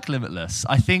really like Limitless.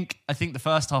 I think the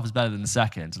first half is better than the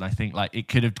second, and I think like it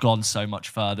could have gone so much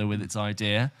further with its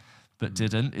idea, but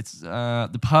didn't. It's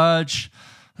The Purge.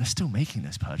 They're still making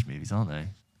those Purge movies, aren't they?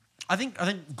 I think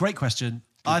great question.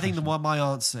 I think my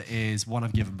answer is one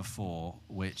I've given before,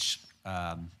 which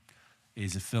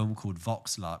is a film called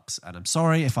Vox Lux, and I'm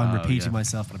sorry if I'm repeating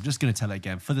myself, but I'm just going to tell it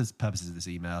again for the purposes of this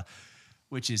email,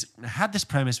 which is had this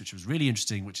premise which was really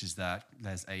interesting, which is that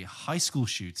there's a high school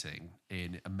shooting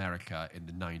in America in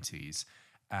the 90s,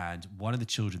 and one of the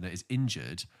children that is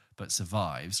injured but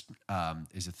survives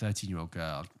is a 13-year-old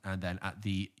girl, and then at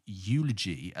the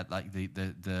eulogy at like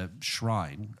the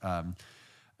shrine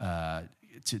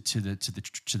to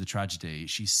the tragedy,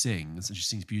 she sings, and she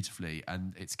sings beautifully,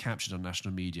 and it's captured on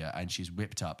national media, and she's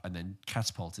whipped up and then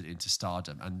catapulted into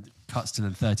stardom, and cuts to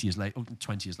then 20 years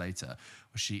later, where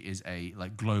she is a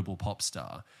like global pop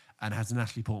star and has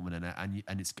Natalie Portman in it,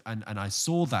 and I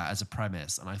saw that as a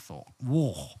premise, and I thought,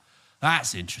 whoa,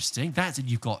 that's interesting.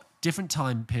 You've got different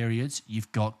time periods,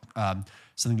 you've got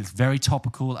something that's very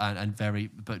topical and very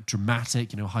but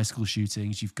dramatic, high school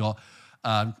shootings, you've got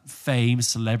fame,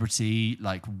 celebrity,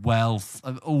 like wealth,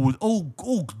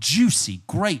 all juicy,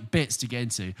 great bits to get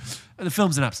into. And the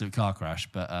film's an absolute car crash,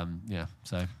 but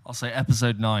so I'll say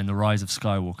episode 9, The Rise of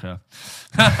Skywalker.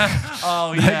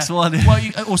 Oh yeah, Next one. Well,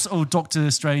 also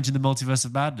Doctor Strange in the Multiverse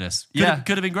of Madness. Could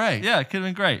have been great. Yeah, it could have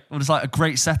been great. Well, it's like a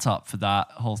great setup for that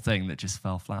whole thing that just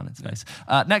fell flat in space.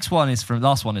 Last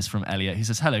one is from Elliot. He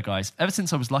says, "Hello guys. Ever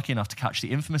since I was lucky enough to catch the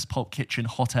infamous Pulp Kitchen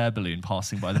hot air balloon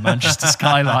passing by the Manchester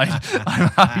skyline, I'm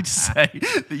happy to say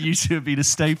that you two have been a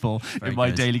staple in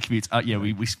my daily commute."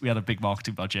 We had a big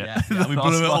marketing budget. Yeah, we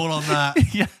blew it all on that.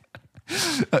 Yeah.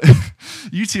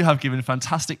 You two have given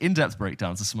fantastic in-depth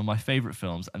breakdowns of some of my favourite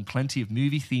films and plenty of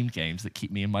movie-themed games that keep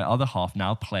me and my other half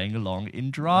now playing along in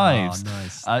drives. Oh,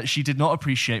 nice. She did not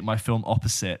appreciate my film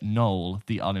opposite, Noel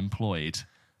the Unemployed.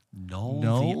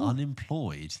 Noel the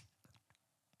Unemployed?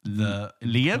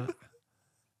 Liam?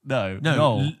 No,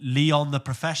 Noel. Leon the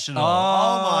Professional.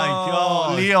 Oh my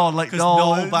God. Leon, like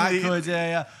Noel backwards,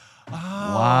 yeah. Oh.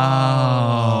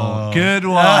 Wow. Good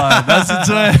one. That's the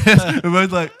twist. We're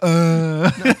both like,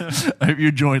 I hope you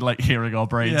enjoyed like hearing our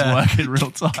brains work in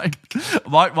real time.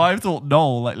 I thought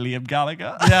Noel, like Liam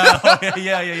Gallagher. Yeah.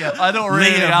 I thought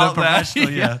really Liam out the there. Professional,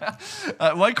 yeah.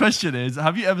 My question is,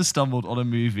 have you ever stumbled on a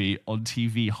movie on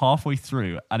TV halfway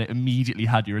through and it immediately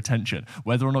had your attention,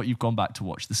 whether or not you've gone back to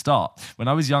watch the start? When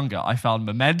I was younger, I found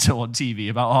Memento on TV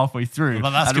about halfway through.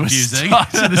 Well, that's confusing. Was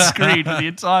stuck to the screen for the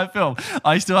entire film.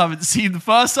 I still haven't seen the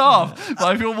first half, but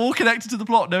I feel more connected to the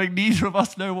plot knowing neither of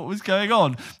us know what was going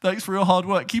on. Thanks for your hard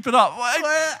work. Keep it up.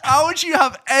 How would you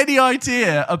have any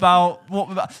idea about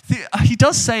what... He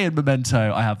does say in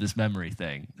Memento, I have this memory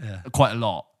thing quite a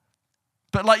lot.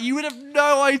 But like you would have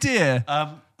no idea.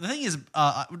 The thing is,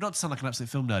 not to sound like an absolute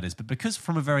film nerd, but because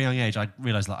from a very young age I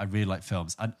realised like I really like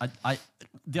films, and I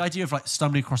the idea of like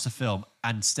stumbling across a film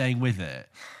and staying with it,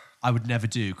 I would never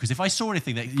do, because if I saw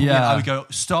anything that I would go,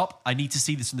 stop, I need to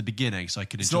see this from the beginning so I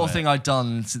could enjoy it. It's not a thing I'd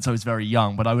done since I was very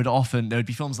young, but I would often, there would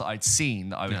be films that I'd seen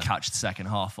that I would catch the second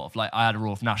half of. Like I had a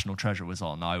Raw if National Treasure was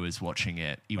on, I was watching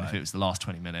it, even if it was the last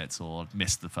 20 minutes or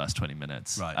missed the first 20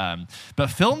 minutes. Right. But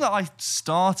a film that I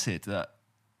started that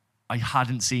I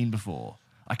hadn't seen before,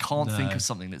 I can't think of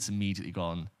something that's immediately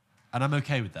gone. And I'm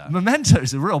okay with that. Memento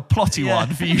is a real plotty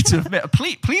one for you to admit.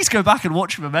 Please go back and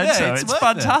watch Memento. Yeah, it's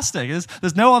fantastic.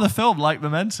 There's no other film like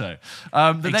Memento.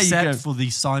 But Except for the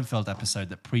Seinfeld episode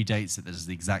that predates it, that does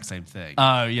the exact same thing.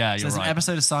 Oh, yeah, so you're there's right. an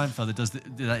episode of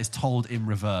Seinfeld that is told in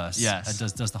reverse. Yes.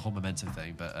 And does the whole Memento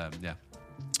thing. But yeah.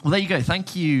 Well, there you go.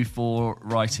 Thank you for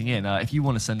writing in. If you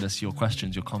want to send us your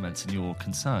questions, your comments, and your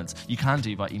concerns, you can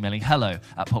do by emailing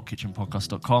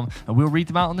hello@popkitchenpodcast.com, and we'll read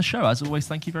them out on the show. As always,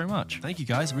 thank you very much. Thank you,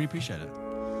 guys. Really appreciate it.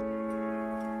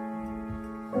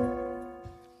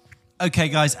 Okay,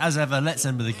 guys, as ever, let's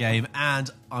end with a game. And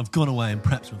I've gone away and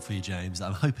prepped one for you, James, that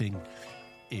I'm hoping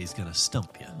is going to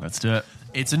stump you. Let's do it.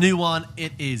 It's a new one.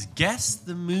 It is Guess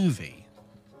the Movie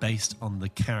based on the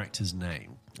character's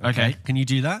name. Okay. Can you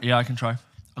do that? Yeah, I can try.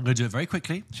 I'm going to do it very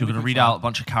quickly. So you're going to read out a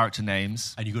bunch of character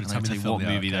names. And you've got to tell me the film what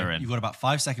movie okay? they're in. You've got about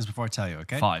 5 seconds before I tell you,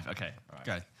 okay? 5, okay. All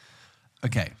right.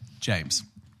 Okay, James.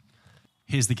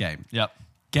 Here's the game. Yep.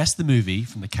 Guess the movie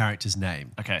from the character's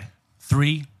name. Okay.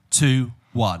 3, 2,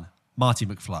 1. Marty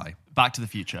McFly. Back to the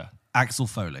Future. Axel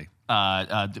Foley.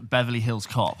 Beverly Hills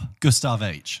Cop. Gustav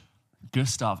H.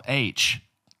 Gustav H.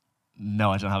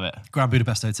 No, I don't have it. Grand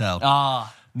Budapest Hotel.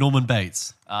 Norman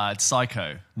Bates.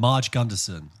 Psycho. Marge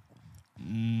Gunderson.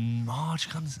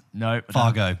 Marge Gunderson. No.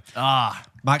 Fargo.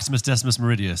 Maximus Decimus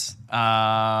Meridius.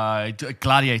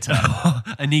 Gladiator.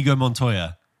 Inigo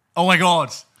Montoya. Oh my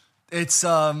God. It's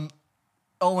oh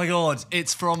my god,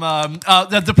 it's from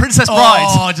the Princess Bride.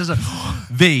 Oh, just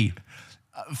V.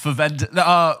 For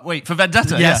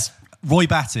Vendetta. Yes. Roy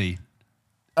Batty.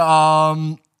 Yeah.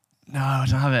 No, I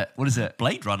don't have it. What is it?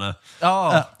 Blade Runner.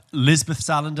 Oh, Lisbeth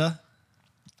Salander.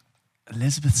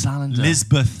 Elizabeth Salander.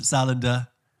 Lisbeth Salander.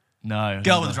 No.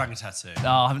 Girl with a dragon tattoo. Oh,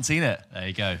 I haven't seen it. There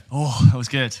you go. Oh, that was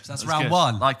good. That's That was round good.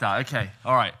 one. Like that. Okay.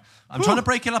 All right. I'm trying to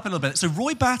break it up a little bit. So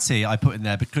Roy Batty I put in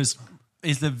there because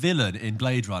is the villain in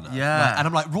Blade Runner. Yeah. Like, and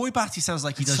I'm like, Roy Batty sounds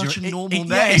like he does such your... a normal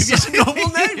Yeah, name. it's just a normal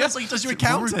name. That's like he does your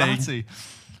accounting. Roy Batty.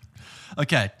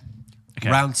 Okay. Okay.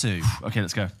 Round 2. Okay,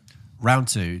 let's go. Round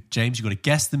 2. James, you've got to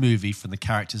guess the movie from the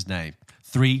character's name.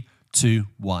 3, 2,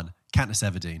 1. Katniss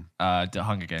Everdeen. The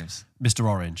Hunger Games. Mr.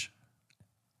 Orange.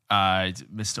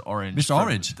 Mr. Orange. Mr.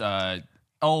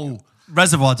 Orange.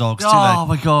 Reservoir Dogs. Too Oh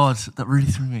late. my god, that really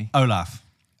threw me. Olaf.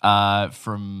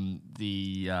 From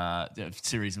the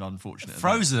series of Unfortunate Events.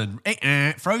 Frozen.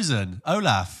 Frozen.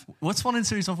 Olaf. What's one in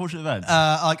series of Unfortunate Events?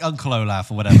 Like Uncle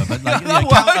Olaf or whatever. But like Count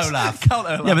What? Olaf. Count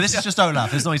Olaf. Yeah, but this is just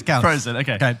Olaf. There's no count. Frozen.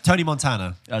 Okay. Okay. Tony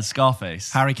Montana.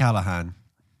 Scarface. Harry Callahan.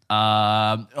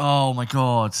 Oh my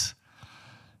god.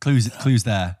 Clues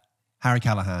there. Harry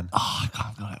Callahan. Oh, I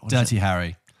can't got it. What is Dirty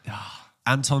Harry. it?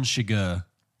 Anton Chigurh.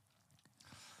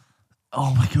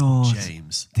 Oh my god.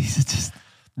 James. These are just.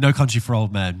 No Country for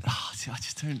Old Men. Oh, I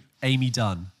just don't. Amy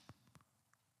Dunn.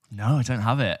 No, I don't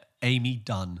have it. Amy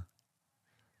Dunn.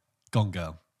 Gone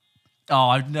Girl. Oh,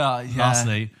 I no. Yeah.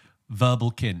 Lastly,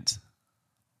 Verbal Kint.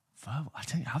 I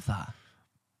don't have that.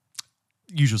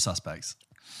 Usual Suspects.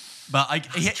 But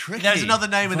tricky. there's another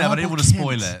name in there, but I didn't want Verbal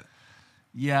to spoil Kint. it.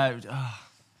 Yeah.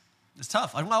 It's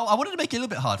tough. I wanted to make it a little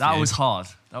bit hard for That you. was hard.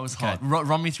 That was hard.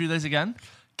 Run me through those again.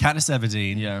 Katniss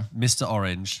Everdeen. Yeah. Mr.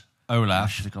 Orange. I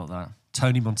Olaf. should have got that.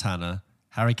 Tony Montana.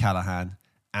 Harry Callahan.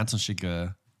 Anton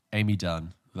Chigurh. Amy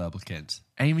Dunn. Verbal Kint.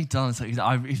 Amy Dunn.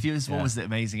 Like, if it was what Yeah. was it,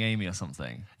 Amazing Amy or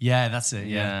something? Yeah, that's it.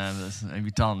 Yeah, that's,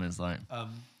 Amy Dunn is like.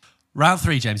 Round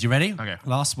 3, James. You ready? Okay.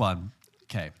 Last one.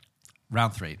 Okay.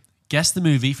 Round 3. Guess the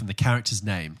movie from the character's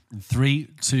name. In 3,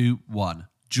 2, 1.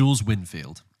 Jules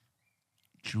Winfield.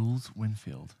 Jules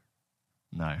Winfield.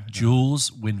 No. Jules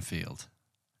Winfield.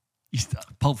 No.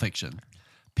 Pulp Fiction.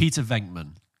 Peter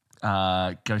Venkman.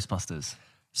 Ghostbusters.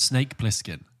 Snake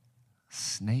Plissken.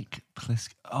 Snake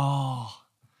Plissken. Oh.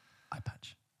 Eye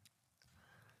patch.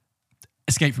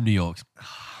 Escape from New York.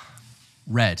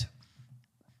 Red.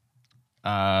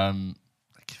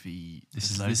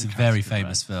 This is a very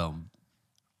famous film.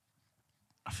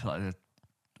 I feel like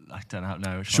I don't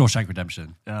know which Shawshank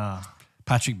Redemption. one.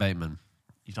 Patrick Bateman.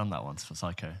 You've done that once for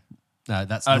Psycho. No,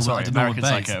 that's Sorry, American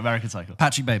Psycho. American Psycho.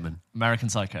 Patrick Bateman. American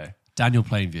Psycho. Daniel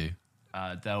Plainview.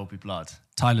 There Will Be Blood.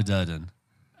 Tyler Durden.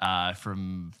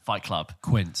 From Fight Club.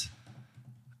 Quint.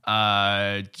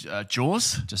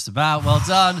 Jaws. Just about. Well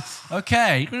done.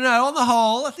 Okay. No, on the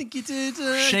whole, I think you did.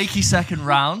 Shaky second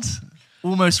round.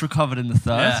 Almost recovered in the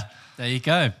third. Yeah. There you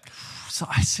go. So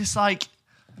it's just like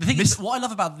The thing is, what I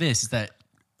love about this is that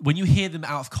when you hear them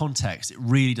out of context, it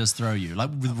really does throw you.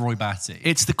 Like with Roy Batty.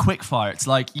 it's the quick fire. It's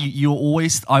like I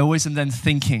always am then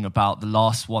thinking about the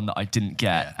last one that I didn't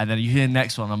get, and then you hear the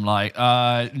next one. I'm like,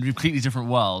 completely different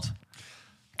world.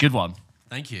 Good one.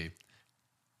 Thank you.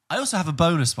 I also have a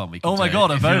bonus one we can Oh my do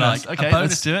god, a if you bonus. like. Okay, A bonus,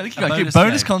 let's do it. You a got good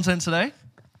bonus game. content today.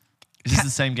 Is this the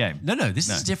same game? No, this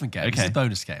is a different game. This is a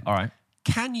bonus game. All right.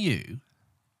 Can you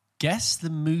guess the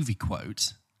movie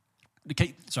quote?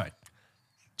 Okay, sorry.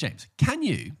 James, can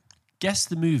you guess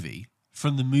the movie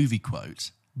from the movie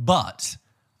quote, but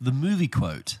the movie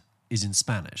quote is in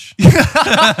Spanish?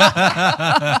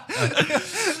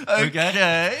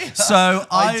 Okay. So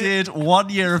I did 1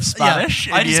 year of Spanish.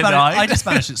 Yeah, I in did year Spanish. 9. I did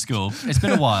Spanish at school. It's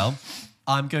been a while.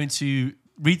 I'm going to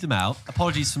read them out.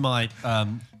 Apologies for my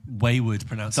wayward So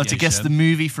pronunciation. to guess the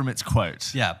movie from its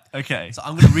quote. Yeah. Okay. So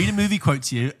I'm going to read a movie quote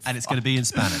to you, and it's going to be in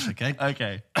Spanish, okay?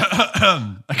 Okay.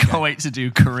 I can't wait to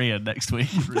do Korean next week.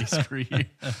 Really screw you.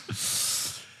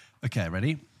 Okay,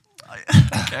 ready?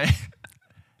 Okay.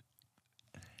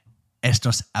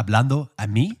 ¿Estás hablando a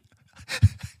mí?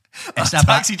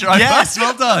 Taxi driver. Yes,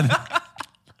 well done.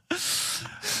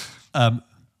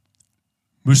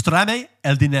 Mostrame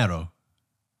el dinero.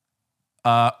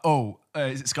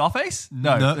 Is it Scarface?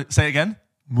 No. No. Say it again.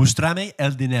 Mostrame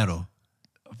el dinero.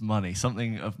 Money.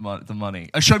 Something of the money.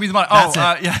 Show me the money. That's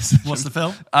it. Yes. What's the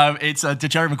film? It's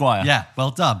Jerry Maguire. Yeah,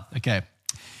 well done. Okay.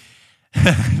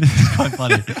 This is quite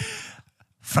funny.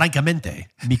 Francamente,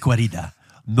 mi querida,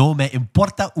 no me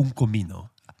importa un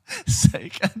comino. Say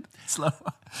it again. Slower.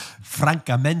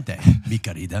 Francamente, mi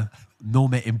querida, no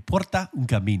me importa un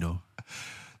camino.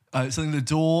 Something the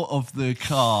door of the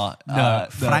car. No,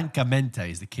 francamente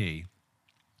is the key.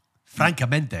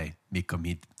 Francamente, mi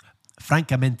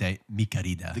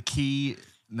querida. The key.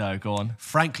 No, go on.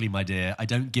 Frankly, my dear, I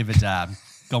don't give a damn.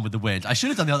 Gone with the wind. I should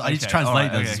have done the other. I need to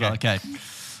translate those as well. Okay.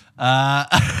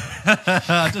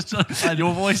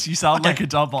 Your voice, you sound like a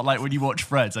dubbot, like when you watch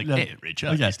Friends. Like, hey,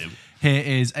 Richard. Okay.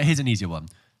 Here's an easier one.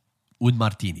 Un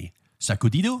martini.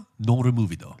 Sacudido, non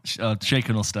removido.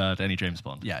 Shaken or stirred, any James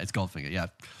Bond. Yeah, it's Goldfinger, yeah.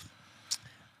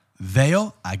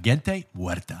 Veo a gente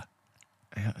muerta.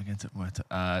 Agente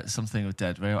muerta. Something with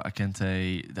dead. Veo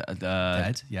agente...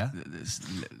 Dead, yeah.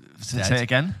 Say it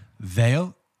again.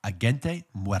 Veo a gente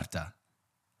muerta.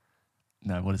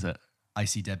 No, what is it? I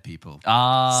see dead people.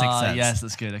 Ah, 6th Sense. yes,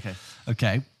 that's good. Okay.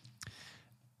 Okay.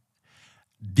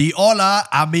 Di hola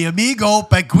a mi amigo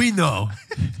Pequino.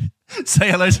 Say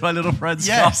hello to my little friend.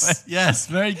 Yes, yes,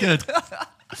 very good.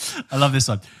 I love this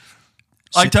one.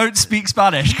 I don't speak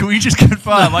Spanish. Can we just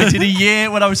confirm? I did a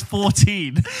year when I was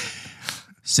 14.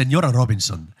 Señora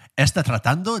Robinson, ¿está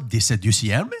tratando de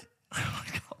seducirme? Oh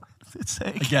my God. It's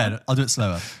sick. Again, I'll do it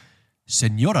slower.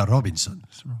 Señora Robinson,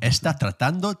 ¿está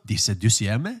tratando de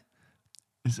seducirme?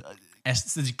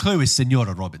 The clue is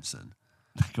Señora Robinson.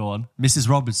 Go on. Mrs.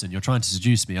 Robinson, you're trying to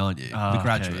seduce me, aren't you? The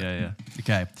Graduate. Okay, yeah.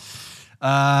 Okay.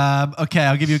 Okay,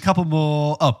 I'll give you a couple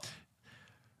more. Oh.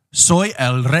 Soy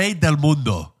el rey del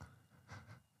mundo.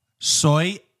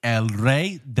 Soy el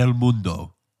rey del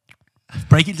mundo.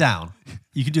 Break it down.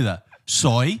 You can do that.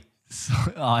 Soy.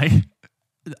 I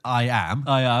am.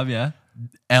 Yeah.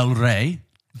 El rey.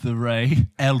 The Ray.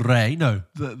 El rey. No.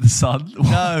 The sun.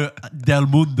 No. Del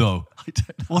mundo. I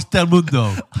don't know. What's del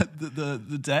mundo?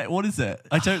 the day. What is it?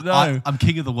 I don't know. I'm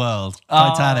king of the world.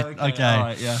 Oh, Titanic. Okay. All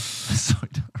right, yeah. Sorry.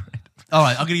 All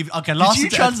right, I'm going to give. Okay, last. Did you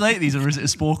translate these, or is it a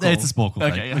Sporkle? It's a Sporkle.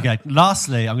 Okay, thing. yeah. Okay.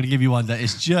 Lastly, I'm going to give you one that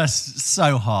is just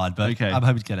so hard, but Okay. I'm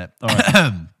hoping to get it. All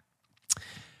right.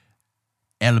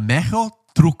 El mejor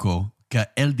truco que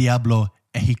el diablo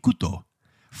ejecutó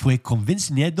fue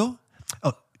convenciendo.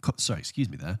 Oh, sorry, excuse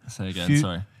me there. Say again.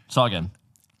 Sorry. Start again.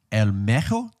 El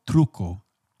mejor truco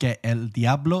que el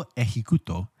diablo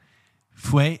ejecutó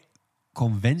fue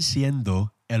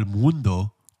convenciendo el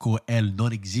mundo que él no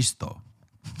existo.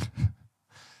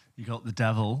 You got the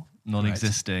devil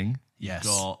non-existing. Yes. You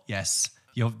got Yes.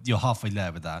 You're halfway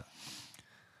there with that.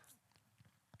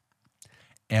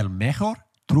 El mejor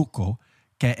truco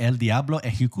que el diablo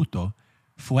ejecutó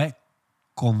fue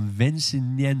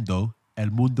convenciendo el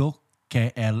mundo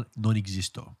que él no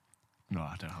existo. No,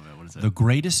 I don't have it. What is it? The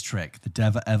greatest trick the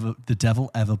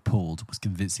devil ever pulled was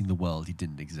convincing the world he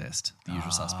didn't exist. The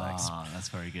usual suspects. That's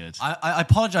very good. I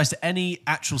apologize to any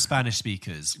actual Spanish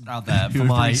speakers out there Who for were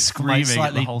my screaming at the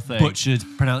slightly whole thing. butchered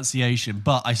pronunciation,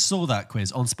 but I saw that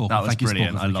quiz on Sporkle. That was Thank you,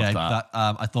 brilliant. Sporkle, I love okay? that.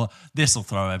 I thought this will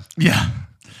throw him. yeah.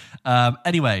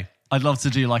 Anyway, I'd love to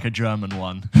do like a German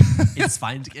one. it's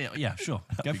fine. Yeah, sure.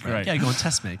 Go be for great. it. Yeah, go on,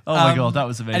 test me. Oh my God, that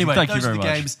was amazing. Anyway, Thank you those very are the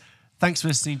much. games. Thanks for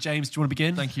listening, James. Do you want to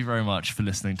begin? Thank you very much for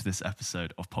listening to this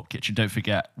episode of Pop Kitchen. Don't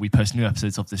forget, we post new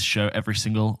episodes of this show every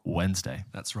single Wednesday.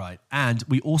 That's right. And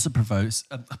we also provost.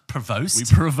 We provost.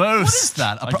 What is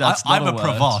that? That's not I'm a word.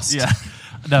 provost. Yeah.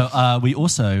 No, we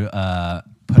also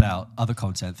put out other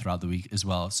content throughout the week as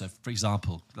well. So, for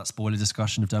example, that spoiler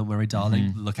discussion of Don't Worry,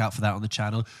 Darling, look out for that on the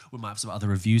channel. We might have some other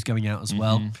reviews going out as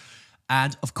well.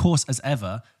 And, of course, as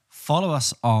ever, follow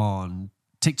us on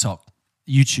TikTok,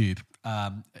 YouTube,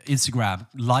 Instagram,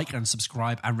 like and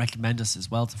subscribe and recommend us as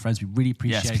well to friends. We really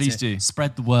appreciate it. Yes, please do.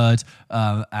 Spread the word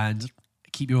and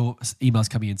keep your emails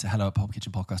coming into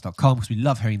hello@popkitchenpodcast.com because we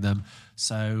love hearing them.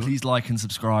 So Please like and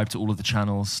subscribe to all of the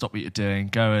channels. Stop what you're doing.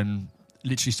 Go and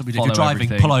literally stop me doing. If follow you're driving,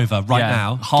 everything. pull over right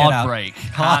now. Hard Get out. brake.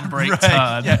 Hard Handbrake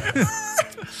turn.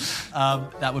 Yeah.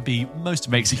 That would be most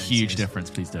Makes a huge appreciated. difference.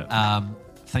 Please do it.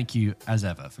 Thank you as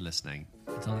ever for listening.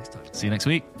 Until next time. See you next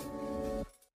week.